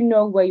you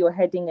know where you're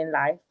heading in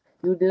life,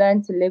 you'd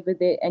learn to live with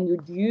it, and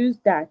you'd use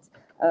that,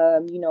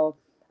 you know,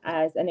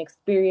 as an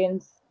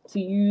experience to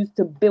use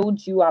to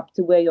build you up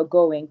to where you're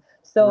going.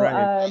 So,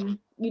 Right.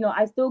 you know,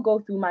 I still go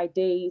through my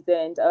days,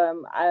 and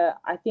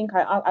I think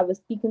I was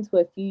speaking to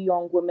a few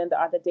young women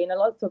the other day, and a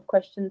lot of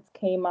questions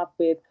came up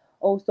with,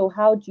 oh, so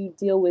how do you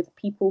deal with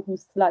people who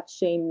slut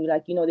shame you?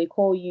 Like, you know, they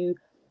call you,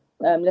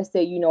 let's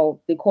say, you know,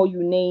 they call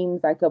you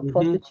names like a Mm-hmm.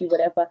 prostitute,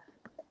 whatever.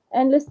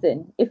 And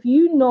listen, if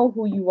you know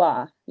who you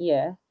are,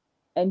 yeah,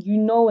 and you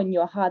know in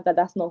your heart that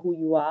that's not who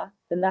you are,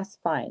 then that's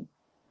fine.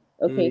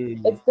 Okay,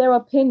 Mm. it's their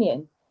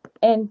opinion,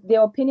 and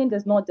their opinion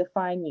does not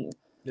define you.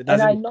 It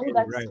And I doesn't know define you,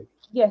 that, right?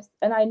 yes,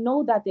 and I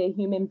know that they're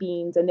human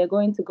beings, and they're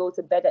going to go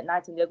to bed at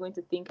night and they're going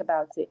to think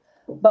about it.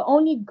 But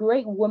only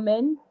great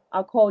women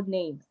are called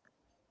names.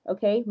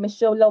 Okay,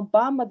 Michelle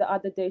Obama the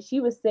other day,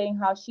 she was saying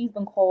how she's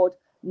been called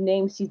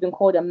names, she's been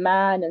called a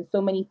man and so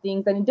many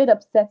things, and it did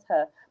upset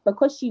her,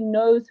 because she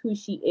knows who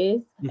she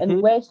is and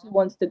Mm-hmm. where she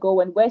wants to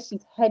go and where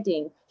she's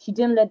heading. She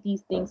didn't let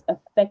these things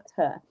affect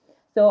her.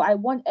 So I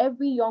want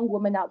every young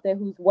woman out there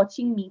who's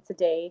watching me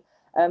today,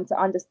 to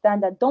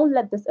understand that don't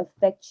let this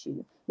affect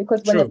you,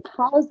 because when True. it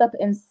piles up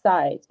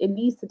inside, it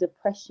leads to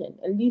depression,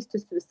 it leads to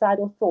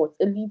suicidal thoughts,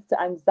 it leads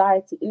to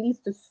anxiety, it leads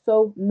to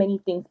so many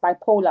things.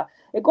 Bipolar.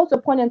 It got to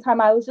a point in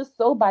time I was just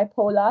so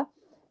bipolar,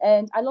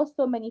 and I lost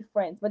so many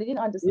friends, but they didn't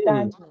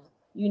understand me.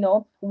 You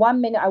know, 1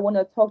 minute I want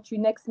to talk to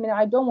you, next minute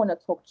I don't want to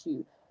talk to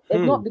you.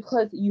 It's not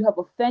because you have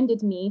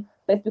offended me,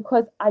 but it's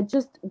because I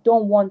just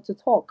don't want to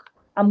talk.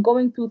 I'm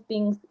going through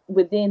things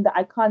within that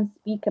I can't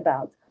speak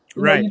about.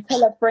 You know, you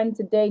tell a friend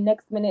today,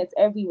 next minute it's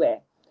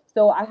everywhere.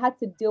 So I had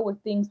to deal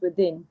with things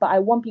within. But I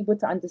want people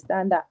to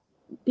understand that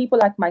people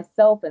like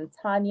myself and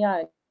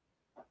Tanya.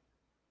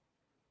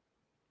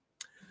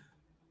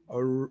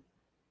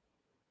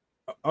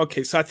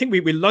 Okay, so I think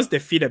we lost the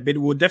feed a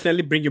bit. We'll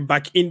definitely bring you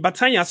back in. But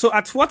Tanya, so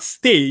at what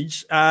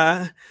stage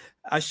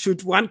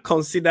should one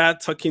consider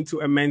talking to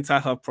a mental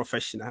health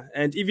professional?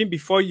 And even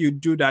before you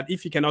do that,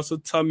 if you can also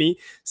tell me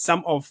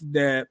some of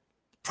the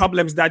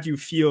problems that you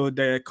feel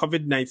the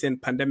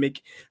COVID-19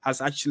 pandemic has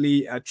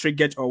actually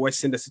triggered or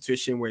worsened the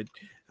situation with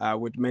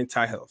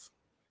mental health.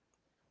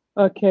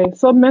 Okay,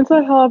 so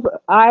mental health,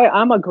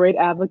 I'm a great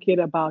advocate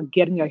about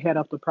getting ahead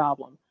of the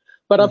problem.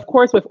 But of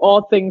course, with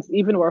all things,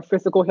 even our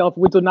physical health,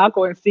 we do not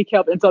go and seek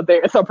help until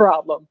there is a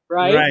problem,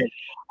 right?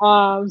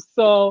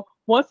 So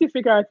once you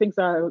figure out things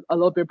are a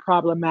little bit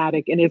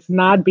problematic and it's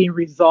not being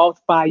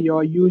resolved by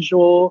your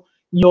usual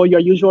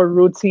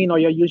routine or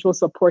your usual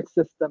support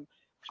system.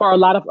 For a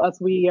lot of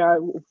us, we are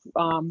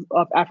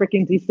of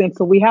African descent,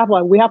 so we have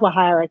a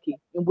hierarchy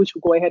in which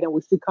we go ahead and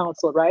we seek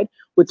counsel, right?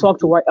 We talk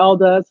to our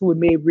elders, we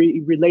may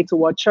relate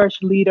to our church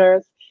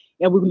leaders,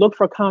 and we look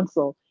for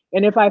counsel.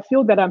 And if I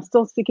feel that I'm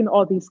still seeking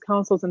all these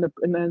counsels and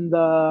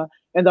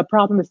the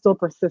problem is still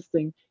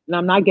persisting and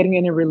I'm not getting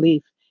any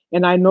relief,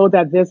 and I know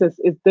that this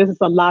is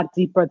a lot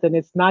deeper than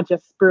it's not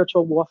just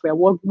spiritual warfare.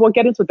 We'll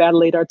get into that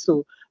later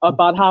too,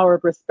 about how our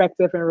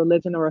perspective and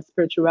religion or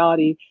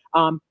spirituality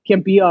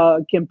can be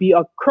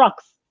a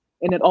crux,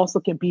 and it also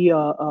can be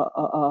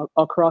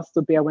a cross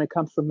to bear when it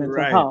comes to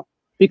mental health,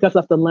 because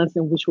of the lens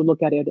in which we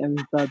look at it and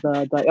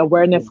the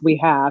awareness we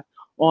have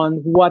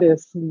on what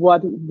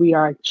we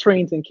are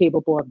trained and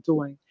capable of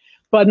doing.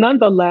 But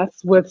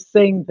nonetheless, with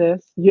saying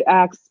this, you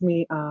asked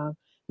me,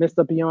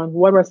 Mr. Bjorn,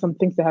 what are some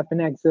things that have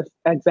been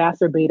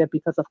exacerbated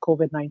because of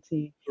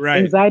COVID-19?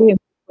 Anxiety and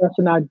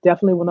depression are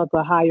definitely one of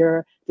the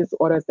higher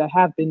disorders that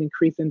have been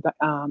increasing,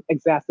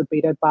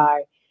 exacerbated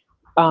by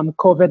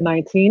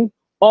COVID-19.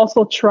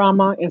 Also,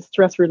 trauma and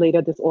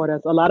stress-related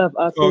disorders. A lot of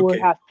us who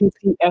have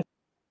PTSD.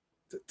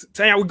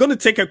 Tanya, we're going to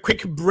take a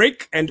quick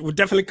break and we'll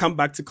definitely come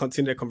back to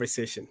continue the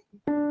conversation.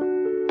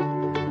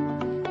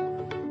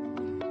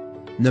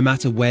 No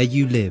matter where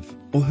you live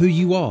or who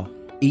you are,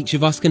 each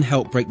of us can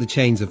help break the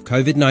chains of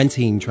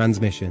COVID-19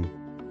 transmission.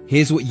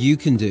 Here's what you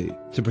can do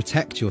to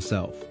protect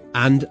yourself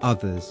and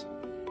others.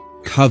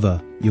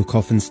 Cover your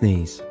cough and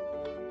sneeze.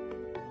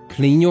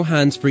 Clean your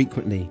hands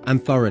frequently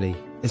and thoroughly,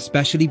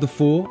 especially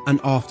before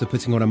and after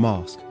putting on a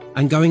mask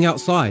and going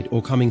outside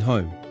or coming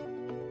home.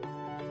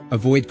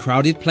 Avoid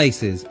crowded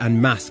places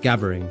and mass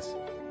gatherings.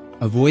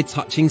 Avoid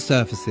touching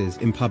surfaces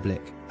in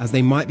public as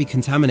they might be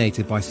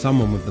contaminated by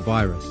someone with the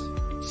virus.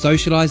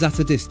 Socialize at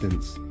a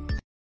distance.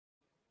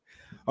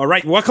 All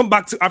right, welcome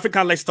back to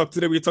Africa Let's Talk.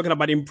 Today we're talking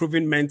about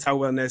improving mental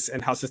wellness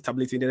and housing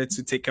stability needed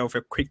to take care of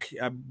a quick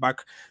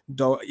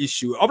backdoor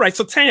issue. All right,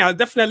 so Tanya,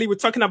 definitely we're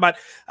talking about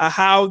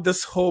how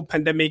this whole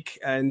pandemic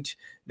and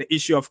the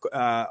issue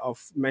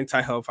of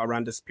mental health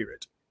around this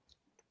period.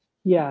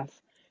 Yes.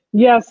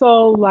 Yeah,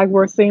 so like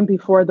we're saying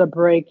before the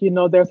break,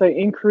 there's an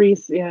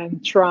increase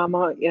in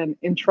trauma and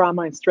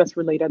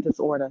stress-related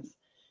disorders.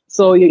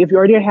 So if you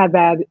already had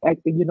that,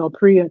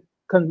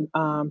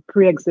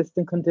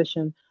 pre-existing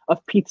condition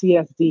of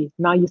PTSD,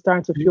 now you're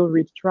starting to feel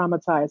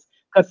re-traumatized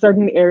because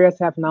certain areas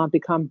have now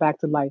become back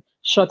to like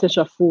shortage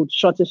of food,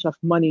 shortage of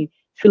money,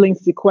 feeling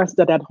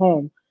sequestered at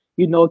home,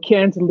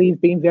 can't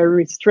leave, being very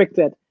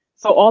restricted.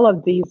 So all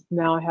of these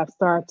now have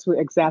started to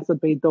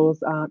exacerbate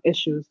those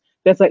issues.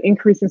 There's an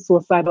increase in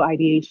suicidal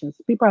ideations.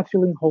 People are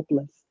feeling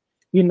hopeless,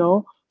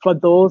 for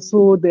those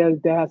who there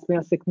has been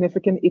a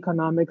significant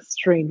economic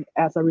strain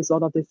as a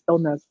result of this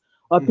illness,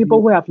 or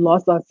people who have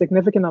lost a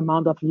significant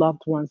amount of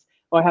loved ones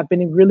or have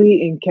been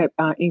really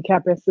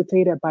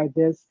incapacitated by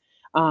this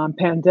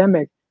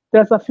pandemic.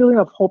 There's a feeling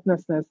of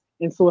hopelessness,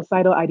 and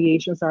suicidal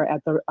ideations are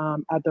at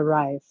the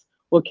rise.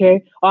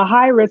 Okay, our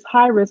high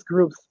risk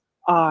groups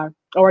are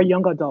our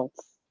young adults.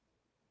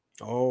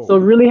 So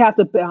really have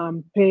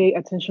to pay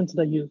attention to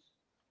the youth.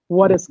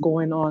 What is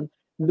going on?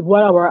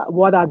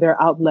 What are their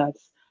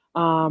outlets?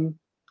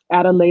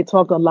 Adelaide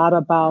talked a lot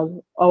about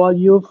our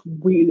youth.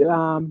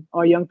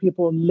 Our young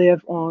people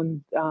live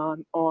on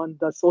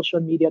the social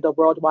media, the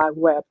World Wide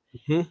Web,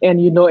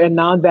 and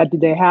now that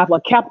they have a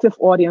captive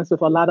audience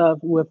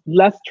with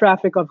less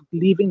traffic of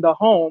leaving the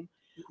home,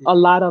 a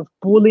lot of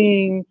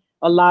bullying,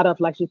 a lot of,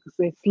 like you could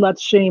say,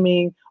 slut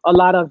shaming, a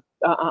lot of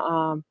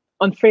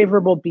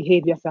unfavorable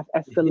behaviors have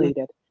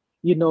escalated.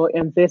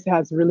 And this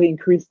has really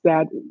increased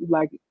that.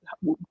 Like,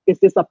 is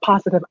this a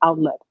positive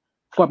outlet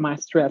for my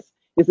stress?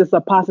 Is this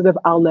a positive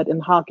outlet,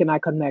 and how can I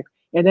connect?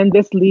 And then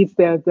this leads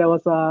there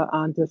was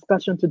a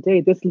discussion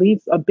today. This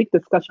leads a big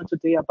discussion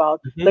today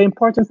about the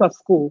importance of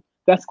school.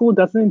 That school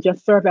doesn't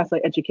just serve as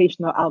an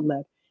educational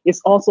outlet.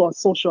 It's also a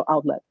social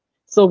outlet.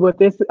 So with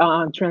this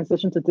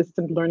transition to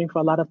distant learning for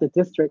a lot of the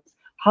districts,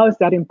 how is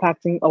that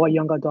impacting our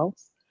young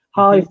adults?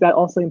 How is that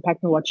also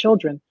impacting our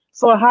children?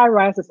 So a high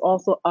rise is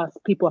also us,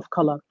 people of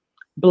color,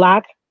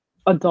 Black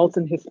adults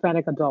and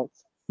Hispanic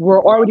adults.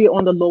 We're already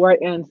on the lower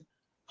end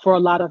for a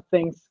lot of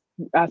things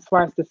as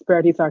far as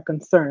disparities are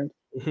concerned,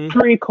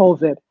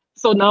 pre-COVID.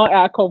 So now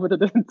add COVID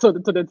to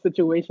the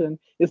situation,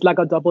 it's like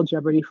a double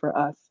jeopardy for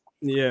us.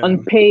 Yeah.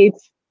 Unpaid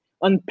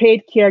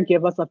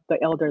caregivers of the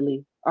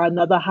elderly are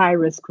another high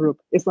risk group.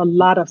 It's a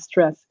lot of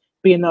stress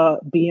being a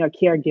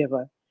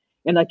caregiver,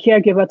 and a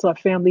caregiver to a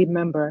family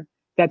member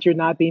that you're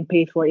not being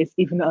paid for is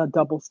even a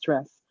double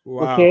stress.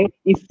 Wow. Okay,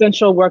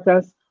 essential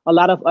workers. A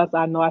lot of us,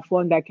 I know I fall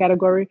in that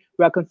category.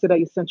 We are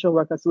considered essential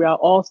workers. We are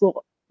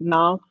also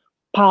now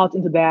piled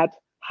into that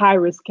high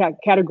risk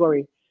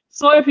category.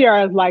 So if you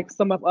are like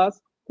some of us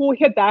who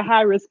hit that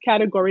high risk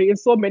category in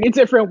so many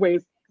different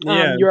ways,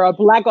 you're a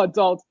Black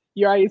adult,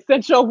 you're an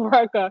essential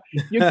worker,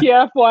 you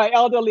care for an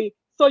elderly.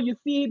 So you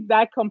see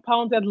that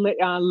compounded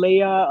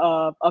layer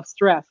of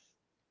stress.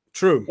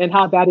 True. And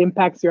how that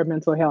impacts your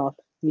mental health.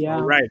 Yeah.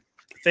 All right.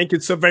 Thank you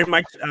so very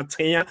much,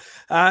 Tanya.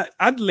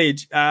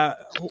 Adelaide. I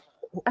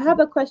have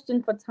a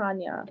question for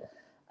Tanya.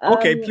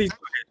 Okay, please go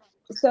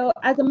ahead. So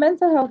as a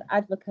mental health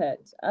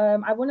advocate,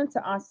 I wanted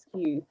to ask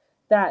you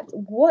that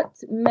what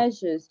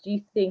measures do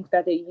you think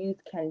that a youth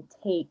can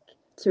take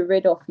to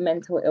rid of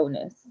mental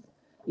illness?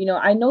 You know,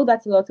 I know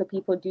that a lot of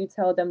people do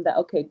tell them that,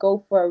 okay,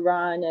 go for a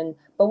run,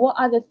 but what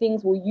other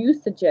things will you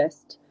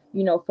suggest,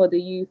 you know, for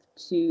the youth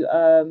to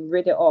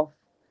rid it off,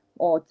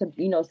 or to,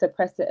 you know,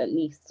 suppress it at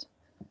least?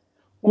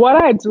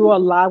 What I do a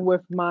lot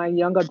with my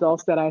young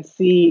adults that I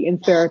see in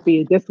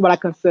therapy, this is what I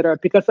consider,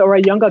 because our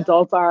young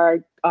adults are,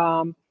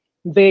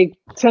 they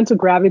tend to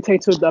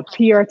gravitate to the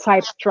peer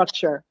type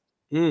structure.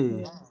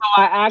 So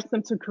I ask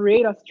them to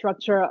create a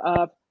structure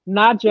of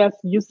not just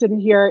you sitting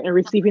here and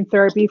receiving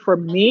therapy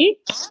from me,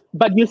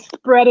 but you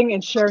spreading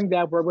and sharing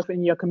that word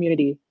within your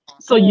community.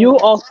 So you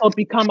also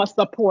become a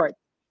support.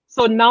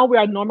 So now we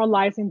are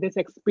normalizing this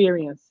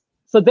experience.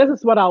 So this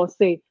is what I would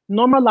say,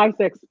 normalize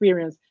the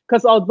experience.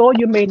 Because although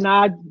you may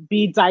not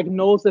be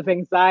diagnosed with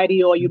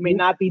anxiety, or you may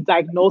not be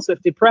diagnosed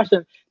with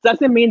depression,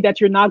 doesn't mean that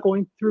you're not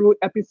going through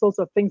episodes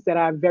of things that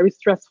are very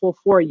stressful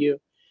for you.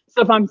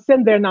 So if I'm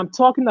sitting there and I'm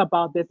talking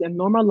about this and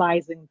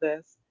normalizing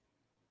this,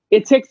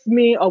 it takes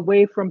me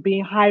away from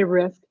being high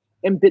risk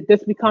and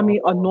this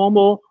becoming a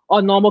normal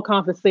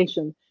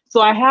conversation. So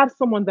I have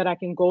someone that I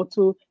can go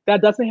to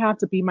that doesn't have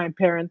to be my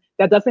parent,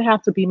 that doesn't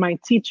have to be my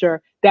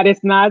teacher, that is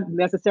not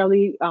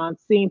necessarily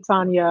seeing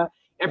Tanya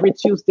every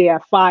Tuesday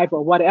at 5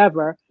 or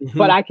whatever.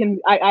 But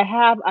I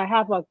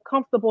have a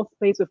comfortable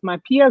space with my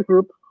peer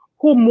group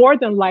who more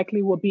than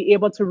likely will be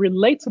able to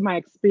relate to my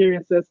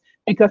experiences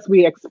because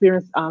we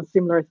experience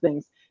similar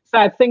things. So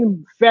I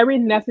think very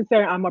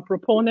necessary. I'm a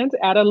proponent,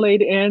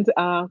 Adelaide and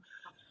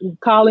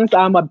Collins,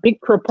 I'm a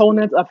big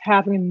proponent of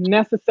having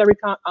necessary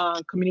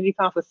community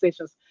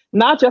conversations,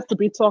 not just to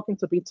be talking,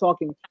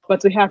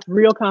 but to have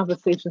real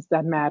conversations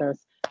that matters.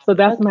 So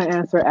that's my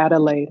answer,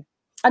 Adelaide.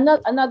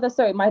 Another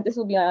sorry, this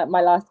will be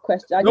my last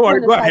question. I go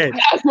ahead.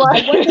 I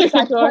want a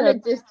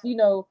psychologist, you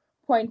know,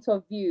 point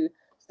of view.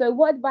 So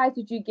what advice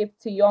would you give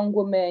to young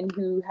women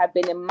who have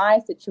been in my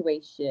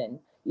situation?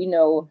 You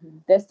know,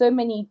 there's so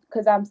many,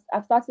 because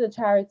I've started a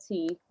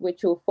charity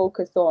which will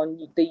focus on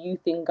the youth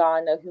in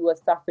Ghana who are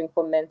suffering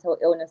from mental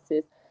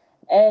illnesses.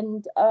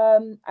 And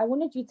I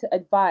wanted you to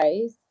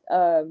advise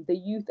the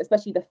youth,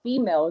 especially the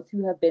females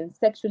who have been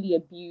sexually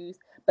abused,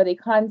 but they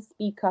can't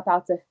speak up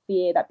out of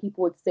fear that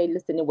people would say,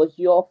 listen, it was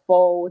your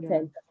fault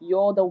and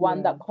you're the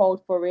one that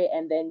called for it.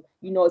 And then,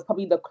 you know, it's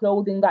probably the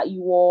clothing that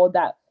you wore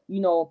that,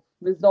 you know,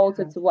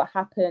 resulted to what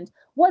happened.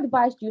 What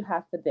advice do you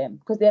have for them?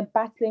 Because they're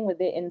battling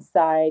with it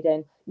inside.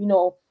 And, you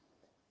know,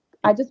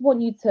 I just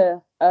want you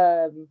to,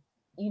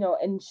 you know,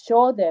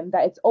 ensure them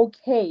that it's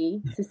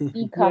okay to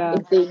speak up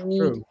if they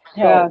need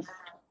help.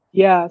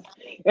 Yes.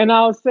 And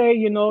I'll say,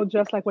 you know,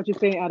 just like what you're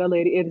saying,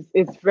 Adelaide,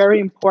 it's very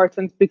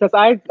important because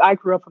I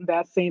grew up from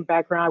that same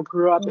background. I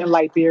grew up in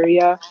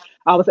Liberia.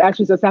 I was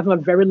actually just having a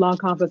very long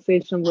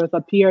conversation with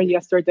a peer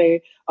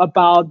yesterday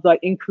about the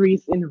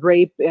increase in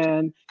rape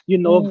and, you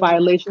know,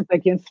 violations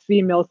against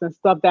females and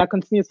stuff that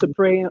continues to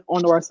prey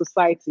on our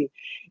society.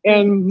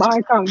 And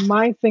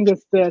my thing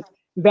is this,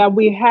 that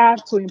we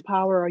have to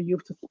empower our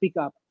youth to speak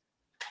up.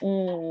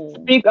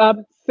 Speak up,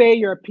 say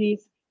your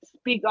piece,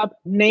 speak up,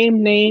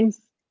 name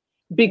names.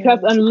 Because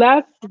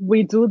unless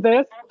we do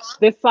this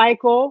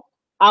cycle,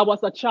 I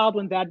was a child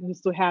when that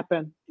used to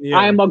happen.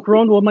 I am a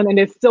grown woman and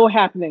it's still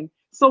happening.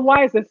 So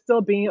why is it still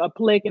being a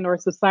plague in our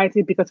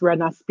society? Because we're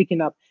not speaking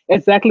up.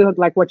 Exactly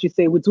like what you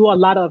say. We do a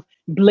lot of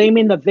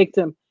blaming the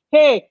victim.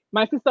 Hey,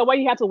 my sister, why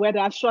you had to wear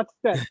that short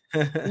skirt?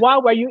 Why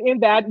were you in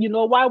that? You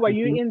know, why were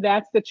you in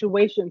that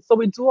situation? So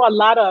we do a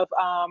lot of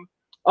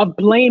of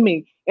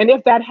blaming. And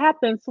if that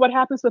happens, what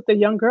happens with the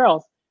young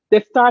girls?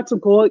 They start to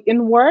go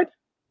inward,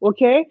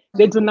 okay?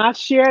 They do not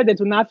share, they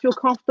do not feel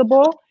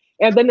comfortable.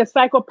 And then the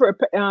cycle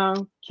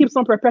keeps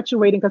on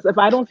perpetuating, because if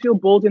I don't feel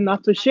bold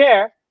enough to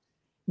share,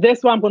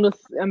 this one I'm going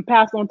to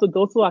pass on to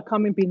those who are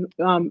coming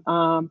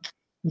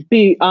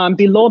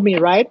below me,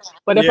 right?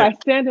 But if I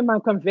stand in my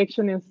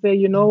conviction and say,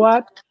 you know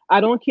what,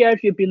 I don't care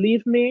if you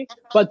believe me,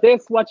 but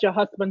this is what your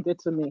husband did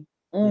to me.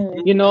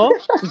 You know,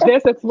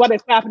 this is what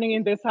is happening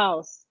in this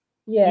house.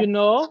 You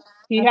know,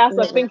 he has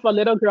a thing for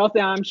little girls,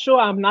 and I'm sure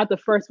I'm not the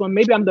first one.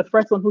 Maybe I'm the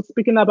first one who's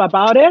speaking up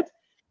about it.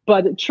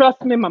 But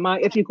trust me, Mama,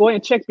 if you go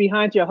and check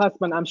behind your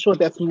husband, I'm sure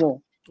there's more.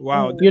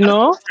 Wow, you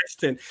know,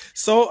 interesting.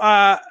 So,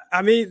 I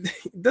mean,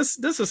 this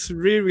is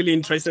really, really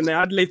interesting.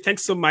 Adelaide,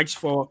 thanks so much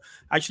for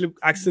actually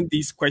asking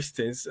these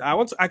questions. I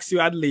want to ask you,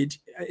 Adelaide,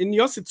 in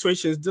your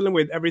situations, dealing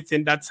with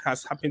everything that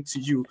has happened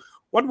to you,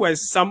 what were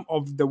some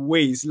of the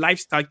ways,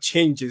 lifestyle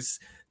changes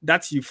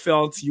that you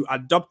felt you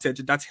adopted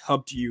that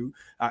helped you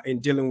in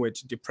dealing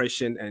with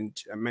depression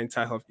and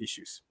mental health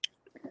issues?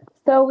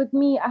 So with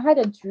me, I had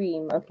a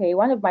dream. Okay,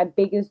 one of my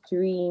biggest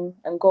dreams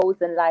and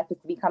goals in life is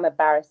to become a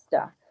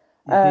barrister.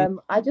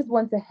 I just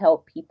want to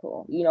help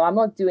people. You know, I'm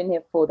not doing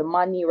it for the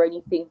money or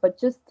anything, but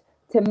just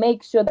to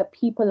make sure that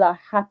people are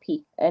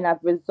happy and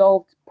I've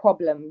resolved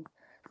problems.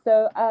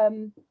 So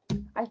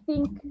I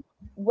think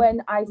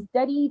when I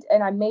studied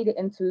and I made it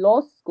into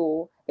law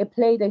school, it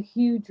played a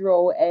huge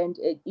role, and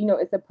it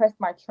suppressed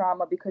my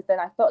trauma, because then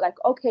I felt like,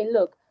 okay,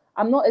 look,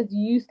 I'm not as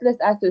useless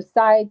as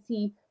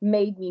society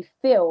made me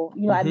feel.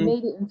 You know, I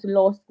made it into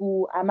law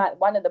school. I'm at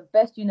one of the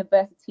best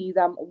universities.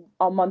 I'm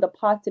on the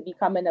path to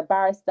becoming a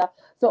barrister.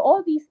 So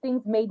all these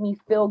things made me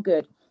feel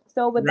good.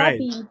 So with that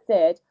being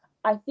said,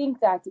 I think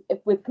that if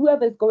with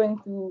whoever's going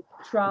through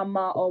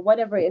trauma or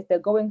whatever it is they're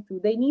going through,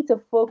 they need to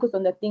focus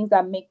on the things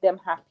that make them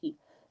happy.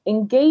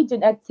 Engage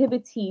in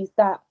activities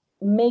that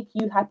make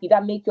you happy,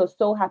 that make your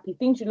soul happy.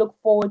 Things you look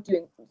forward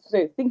to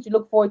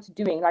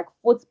doing, like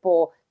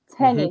football,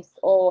 tennis,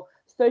 or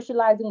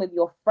socializing with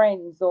your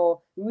friends,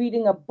 or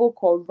reading a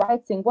book, or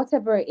writing,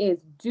 whatever it is.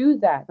 Do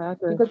that,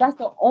 because that's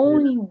the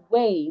only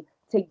way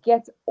to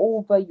get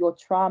over your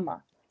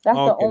trauma. That's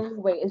the only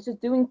way. It's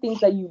just doing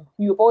things that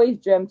you've always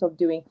dreamt of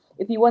doing.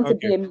 If you want to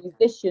be a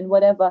musician,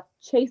 whatever,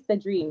 chase the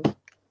dream,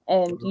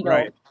 and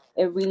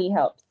it really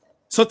helps.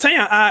 So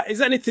Tanya, is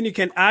there anything you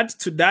can add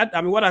to that?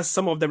 I mean, what are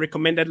some of the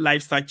recommended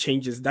lifestyle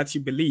changes that you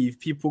believe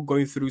people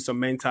going through some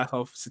mental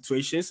health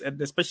situations,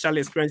 and especially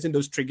experiencing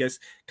those triggers,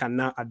 can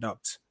now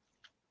adopt?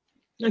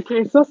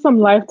 Okay, so some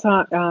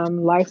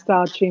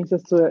lifestyle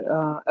changes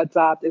to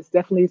adopt is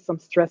definitely some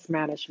stress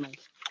management.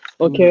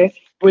 Okay,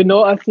 we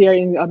know us here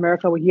in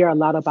America, we hear a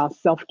lot about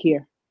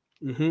self-care,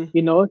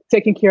 you know,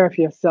 taking care of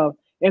yourself.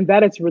 And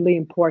that is really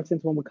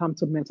important when we come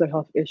to mental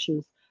health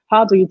issues.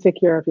 How do you take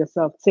care of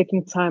yourself?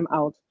 Taking time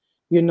out,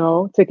 you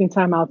know, taking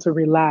time out to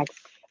relax,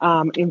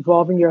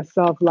 involving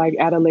yourself, like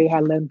Adelaide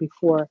had learned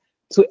before,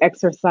 to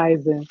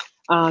exercising.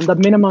 The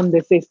minimum,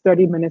 they say, is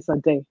 30 minutes a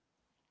day.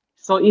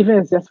 So even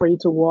if it's just for you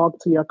to walk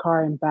to your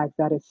car and back,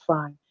 that is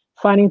fine.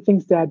 Finding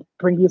things that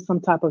bring you some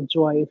type of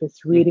joy, if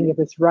it's reading, if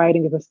it's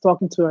writing, if it's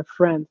talking to a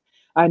friend.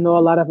 I know a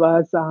lot of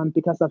us,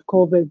 because of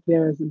COVID,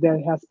 there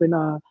has been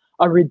a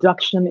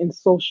reduction in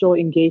social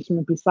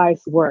engagement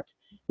besides work,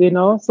 you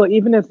know? So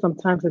even if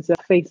sometimes it's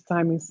just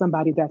FaceTiming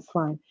somebody, that's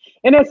fine.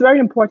 And it's very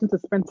important to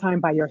spend time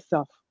by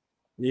yourself.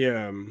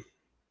 Yeah.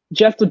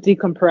 Just to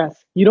decompress.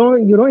 You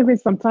don't even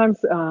sometimes,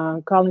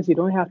 Collins, you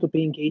don't have to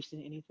be engaged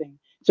in anything.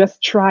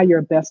 Just try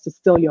your best to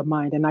still your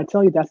mind. And I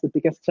tell you, that's the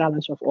biggest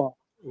challenge of all.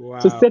 Wow.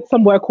 To sit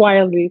somewhere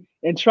quietly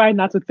and try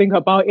not to think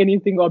about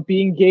anything or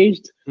be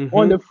engaged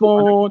on the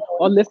phone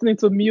or listening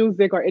to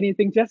music or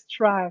anything. Just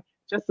try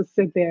just to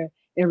sit there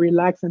and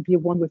relax and be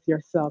one with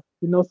yourself.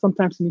 You know,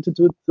 sometimes you need to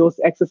do those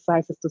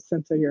exercises to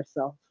center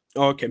yourself.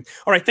 Okay.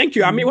 All right. Thank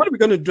you. I mean, what are we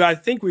going to do? I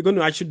think we're going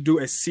to actually do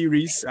a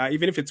series,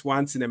 even if it's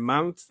once in a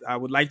month. I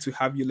would like to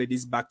have you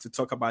ladies back to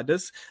talk about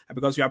this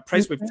because we are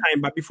pressed with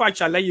time. But before I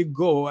let you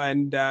go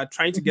and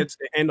trying to get to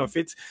the end of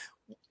it,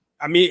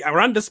 I mean,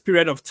 around this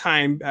period of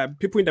time,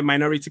 people in the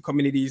minority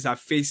communities are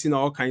facing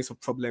all kinds of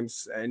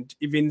problems, and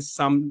even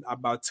some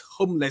about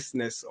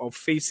homelessness or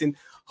facing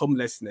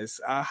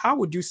homelessness. How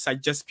would you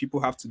suggest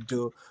people have to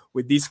deal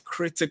with these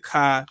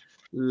critical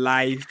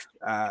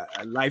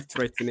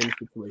life-threatening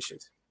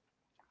situations?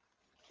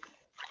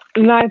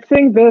 And I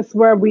think this is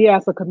where we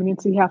as a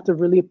community have to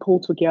really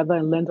pull together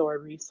and lend our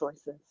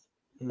resources,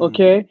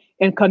 okay?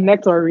 And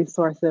connect our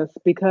resources,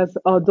 because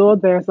although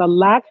there's a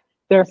lack,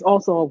 there's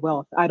also a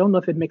wealth. I don't know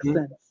if it makes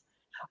sense.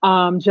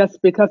 Just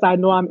because I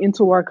know I'm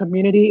into our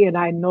community and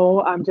I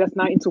know I'm just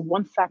not into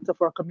one factor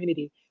for our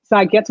community. So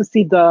I get to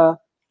see a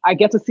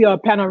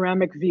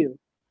panoramic view,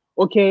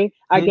 okay?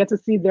 I get to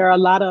see there are a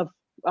lot of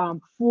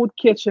food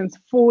kitchens,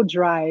 food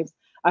drives.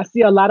 I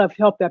see a lot of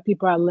help that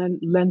people are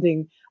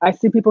lending. I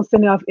see people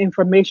sending out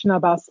information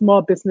about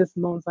small business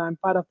loans. I'm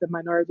part of the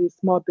Minority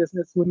Small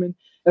Business Women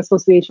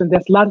Association.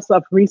 There's lots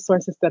of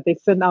resources that they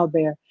send out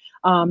there.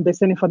 They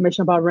send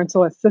information about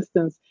rental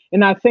assistance.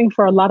 And I think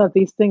for a lot of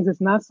these things,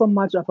 it's not so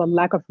much of a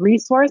lack of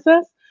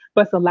resources,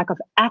 but it's a lack of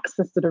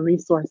access to the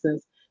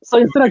resources. So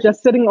instead of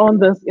just sitting on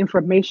this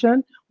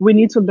information, we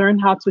need to learn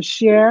how to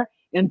share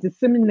and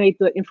disseminate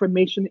the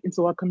information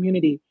into our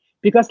community.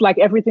 Because like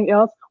everything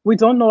else, we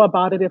don't know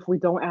about it if we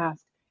don't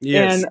ask.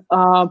 Yes.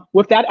 And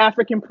with that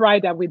African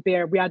pride that we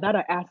bear, we are not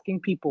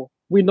asking people.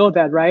 We know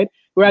that, right?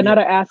 We are not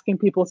asking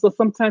people. So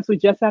sometimes we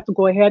just have to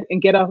go ahead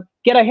and get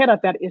ahead of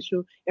that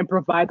issue and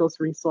provide those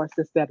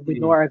resources that we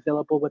know are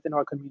available within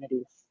our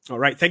communities. All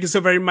right. Thank you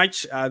so very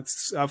much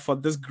for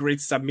this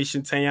great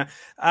submission, Tanya.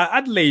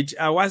 Adelaide,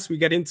 once we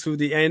get into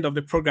the end of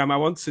the program, I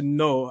want to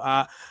know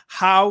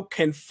how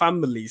can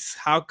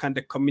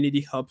the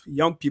community help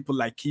young people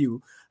like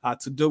you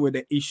to deal with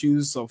the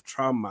issues of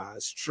trauma,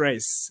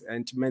 stress,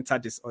 and mental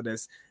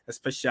disorders,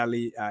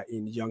 especially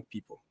in young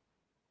people?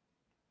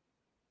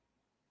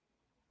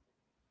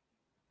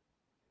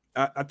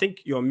 I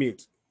think you're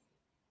mute.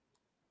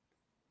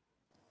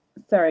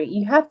 Sorry,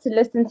 you have to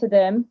listen to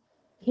them,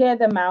 hear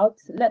them out,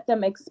 let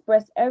them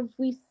express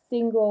every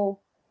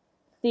single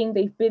thing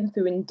they've been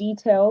through in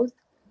details,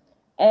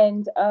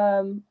 and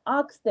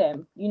ask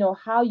them,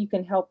 how you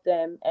can help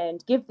them,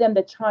 and give them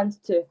the chance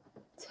to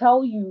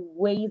tell you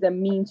ways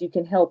and means you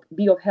can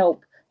be of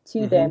help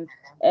to them.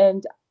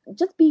 And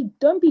don't be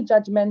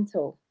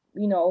judgmental.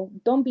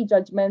 Don't be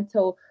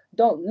judgmental.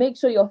 Don't make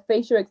sure your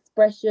facial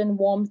expression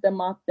warms them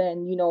up,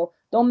 and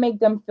don't make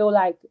them feel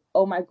like,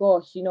 oh my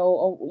gosh,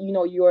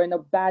 you're in a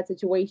bad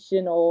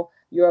situation, or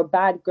you're a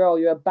bad girl,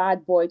 you're a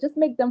bad boy. Just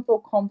make them feel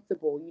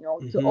comfortable,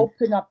 to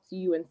open up to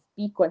you and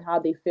speak on how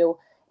they feel.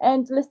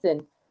 And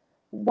listen,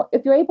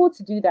 if you're able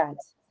to do that,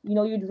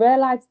 you'd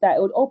realize that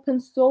it would open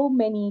so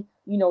many,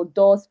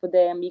 doors for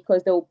them,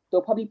 because they'll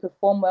probably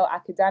perform well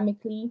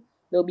academically.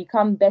 They'll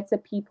become better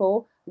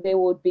people. They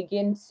will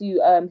begin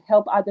to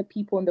help other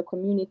people in the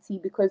community,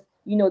 because,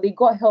 they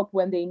got help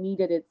when they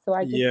needed it. So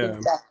I just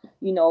think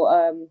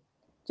that,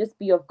 just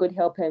be of good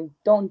help and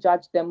don't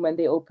judge them when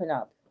they open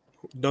up.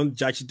 Don't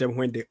judge them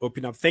when they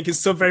open up. Thank you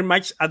so very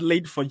much,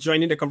 Adelaide, for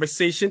joining the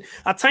conversation.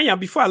 Tanya,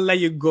 before I let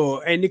you go,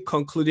 any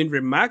concluding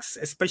remarks,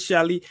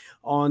 especially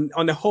on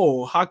the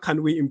whole, how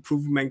can we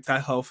improve mental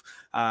health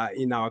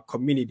in our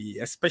community,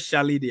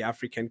 especially the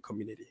African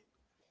community?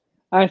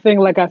 I think,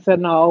 like I said,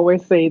 and I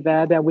always say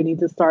that we need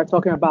to start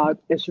talking about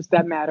issues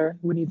that matter.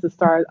 We need to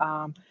start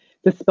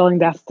dispelling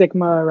that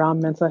stigma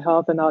around mental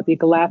health, and I'll be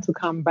glad to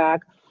come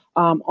back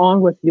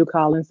on with you,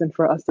 Collins, and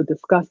for us to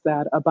discuss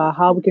that about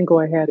how we can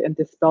go ahead and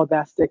dispel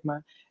that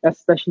stigma,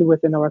 especially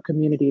within our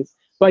communities.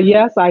 But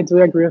yes, I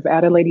do agree with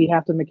Adelaide. You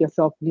have to make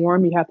yourself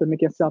warm. You have to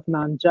make yourself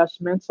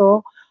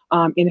non-judgmental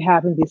in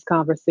having these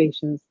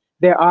conversations.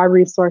 There are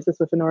resources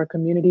within our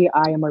community.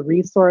 I am a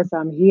resource.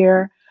 I'm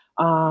here.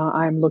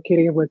 I'm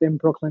located within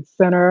Brooklyn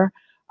Center.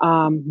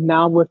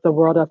 Now with the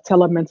world of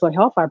telemental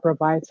health, I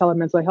provide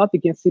telemental health. You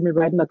can see me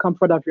right in the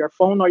comfort of your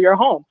phone or your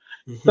home.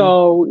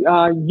 So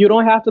you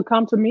don't have to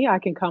come to me, I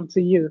can come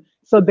to you.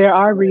 So there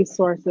are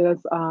resources.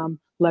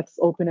 Let's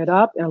open it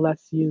up and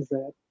let's use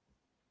it.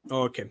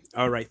 Okay.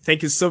 All right.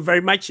 Thank you so very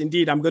much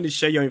indeed. I'm going to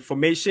share your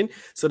information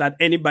so that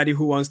anybody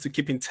who wants to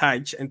keep in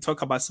touch and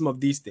talk about some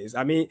of these things.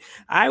 I mean,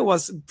 I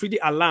was pretty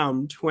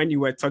alarmed when you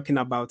were talking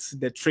about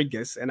the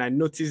triggers, and I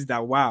noticed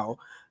that, wow,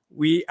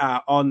 we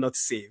are all not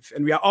safe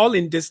and we are all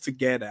in this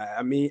together.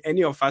 I mean,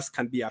 any of us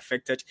can be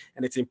affected,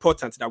 and it's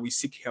important that we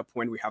seek help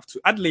when we have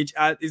to. Adelaide,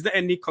 is there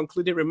any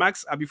concluding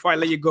remarks before I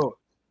let you go?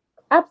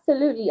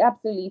 Absolutely,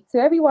 absolutely. To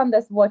everyone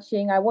that's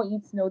watching, I want you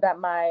to know that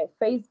my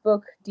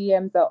Facebook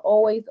DMs are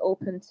always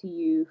open to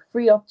you,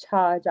 free of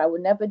charge. I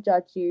will never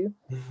judge you.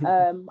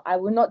 I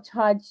will not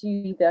charge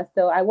you either.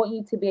 So I want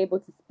you to be able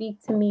to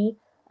speak to me,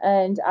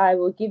 and I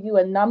will give you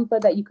a number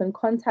that you can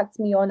contact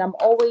me on. I'm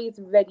always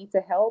ready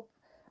to help.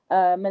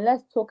 And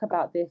let's talk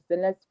about this,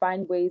 and let's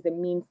find ways and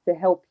means to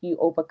help you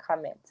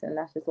overcome it. And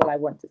that's just all I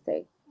want to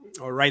say.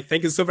 All right.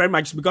 Thank you so very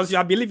much, because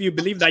I believe you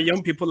believe that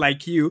young people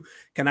like you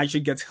can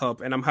actually get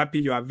help. And I'm happy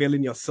you're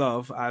availing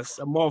yourself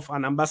as more of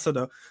an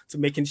ambassador to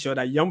making sure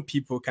that young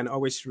people can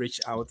always reach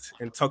out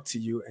and talk to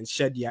you and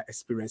share their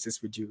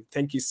experiences with you.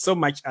 Thank you so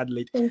much,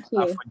 Adelaide,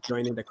 for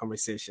joining the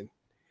conversation.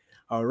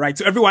 All right.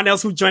 To everyone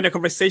else who joined the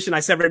conversation,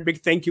 I say a very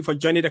big thank you for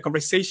joining the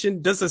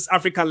conversation. This is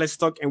African Let's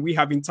Talk, and we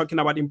have been talking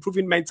about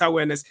improving mental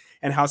awareness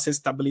and housing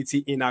stability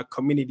in our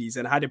communities.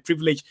 And I had the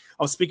privilege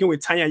of speaking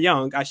with Tanya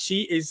Young, as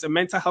she is a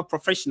mental health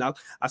professional,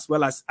 as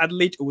well as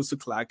Adelaide Owusu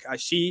Clarke, as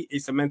she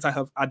is a mental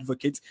health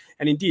advocate.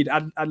 And indeed,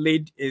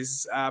 Adelaide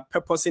is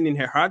purposing in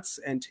her heart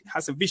and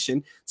has a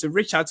vision to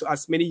reach out to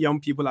as many young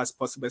people as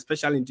possible,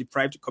 especially in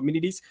deprived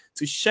communities,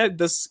 to share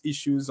these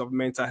issues of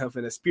mental health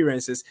and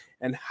experiences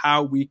and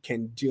how we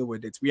can deal with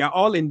with it. We are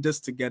all in this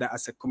together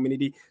as a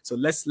community. So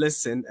let's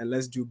listen and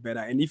let's do better.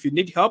 And if you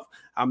need help,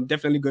 I'm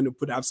definitely going to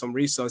put up some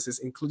resources,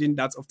 including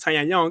that of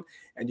Tanya Young,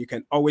 and you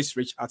can always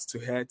reach out to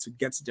her to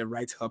get the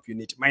right help you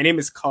need. My name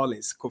is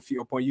Collins Kofi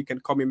Opon. You can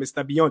call me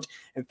Mr. Beyond.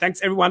 And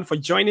thanks everyone for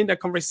joining the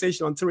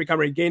conversation. Until we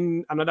come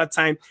again another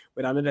time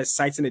with another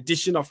exciting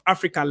edition of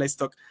Africa Let's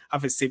Talk.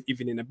 Have a safe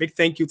evening. A big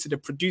thank you to the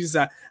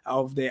producer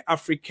of the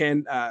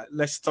African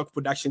Let's Talk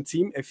production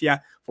team,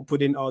 Efia, for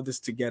putting all this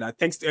together.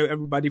 Thanks to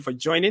everybody for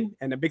joining,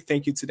 and a big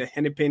thank you to the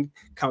Hennepin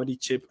County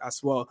Chief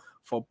as well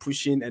for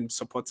pushing and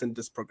supporting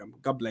this program.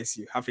 God bless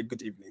you. Have a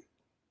good evening.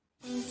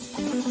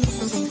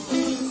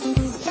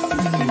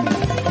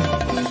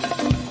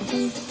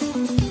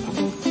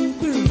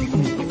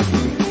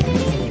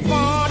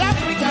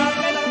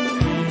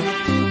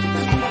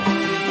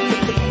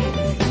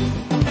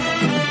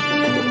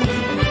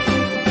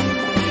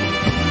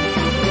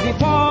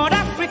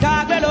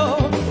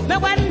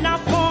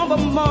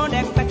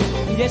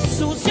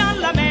 Souciant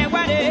la mer,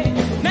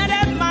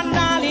 Madame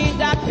Mandali,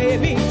 that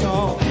baby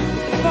talk.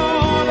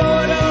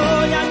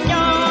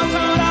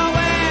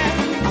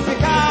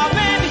 Africa,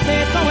 baby,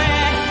 say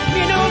somewhere.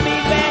 You know me,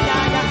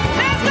 better.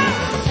 Let's go.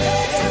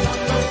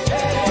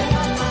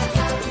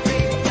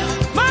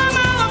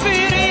 Mama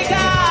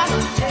Africa.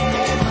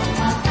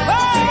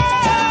 Oh,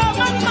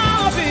 Mama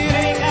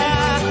Africa.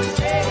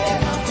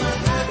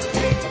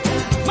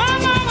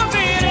 Mama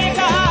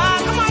Africa.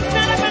 Come on,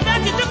 stand up and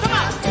dance it. Come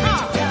on.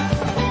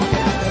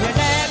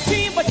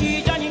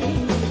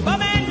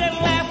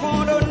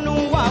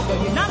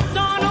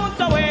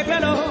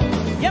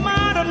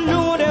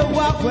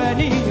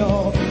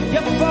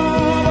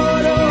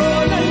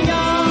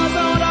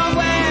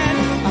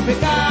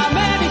 Africa,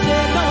 maybe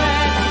say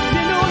nowhere.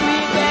 You know me,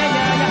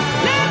 yeah.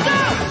 Let's go.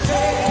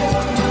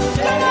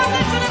 Come on,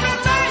 listen to me,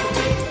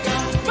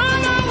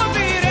 Mama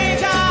Africa.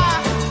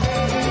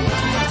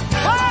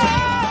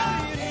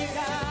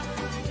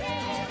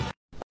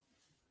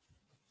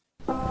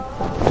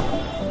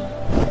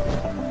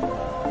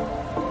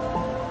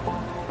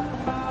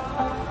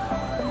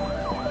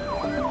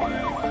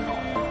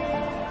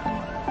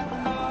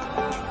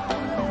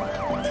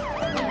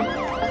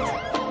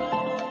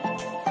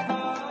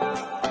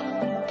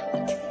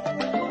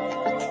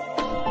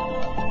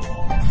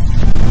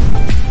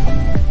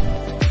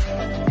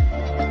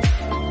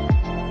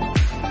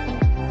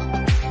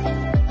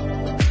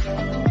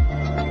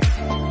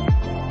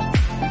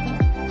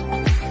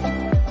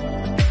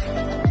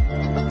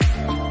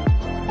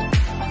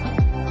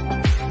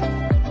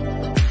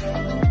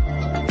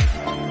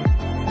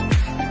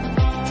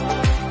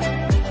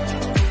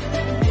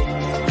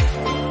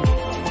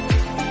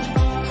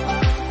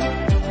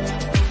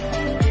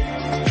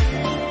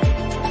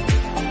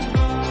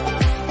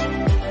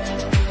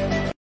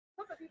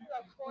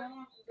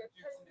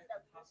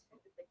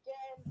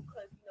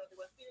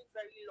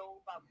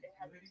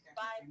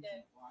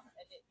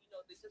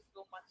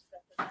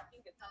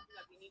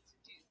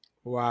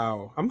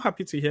 Wow, I'm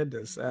happy to hear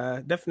this.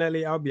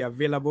 Definitely, I'll be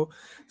available.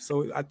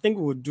 So I think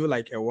we'll do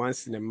like a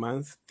once in a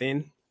month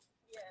thing,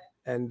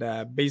 and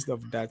based off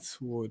that,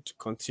 would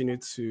continue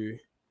to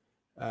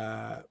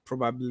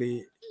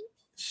probably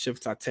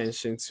shift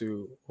attention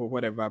to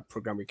whatever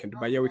program we can do.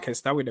 But yeah, we can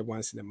start with the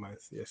once in a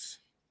month. Yes.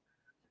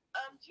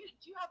 Do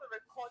you have a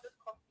recorded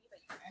copy that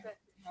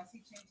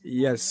you can send?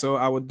 Yes. So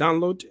I will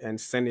download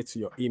and send it to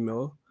your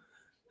email.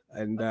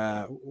 And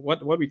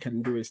what we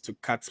can do is to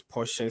cut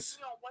portions.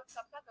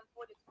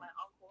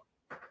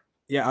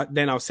 Yeah,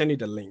 then I'll send you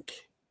the link.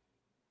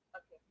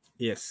 Okay.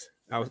 Yes,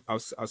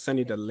 I'll send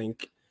you the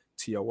link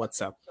to your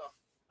WhatsApp. Sure.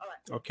 All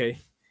right. Okay.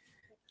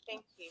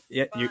 Thank you.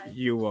 Yeah, Bye.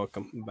 you're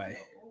welcome. Bye.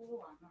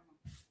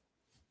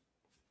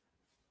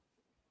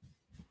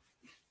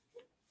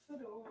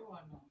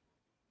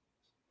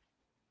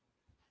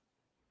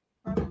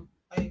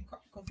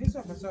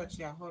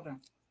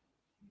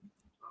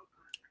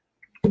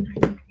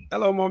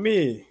 Hello,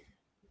 mommy.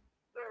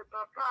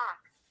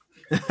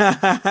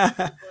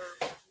 Papa.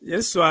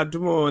 Yes, so I do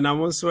more.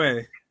 I'm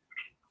swear.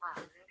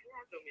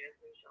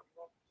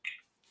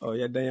 Oh,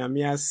 yeah, then I'm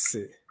yes.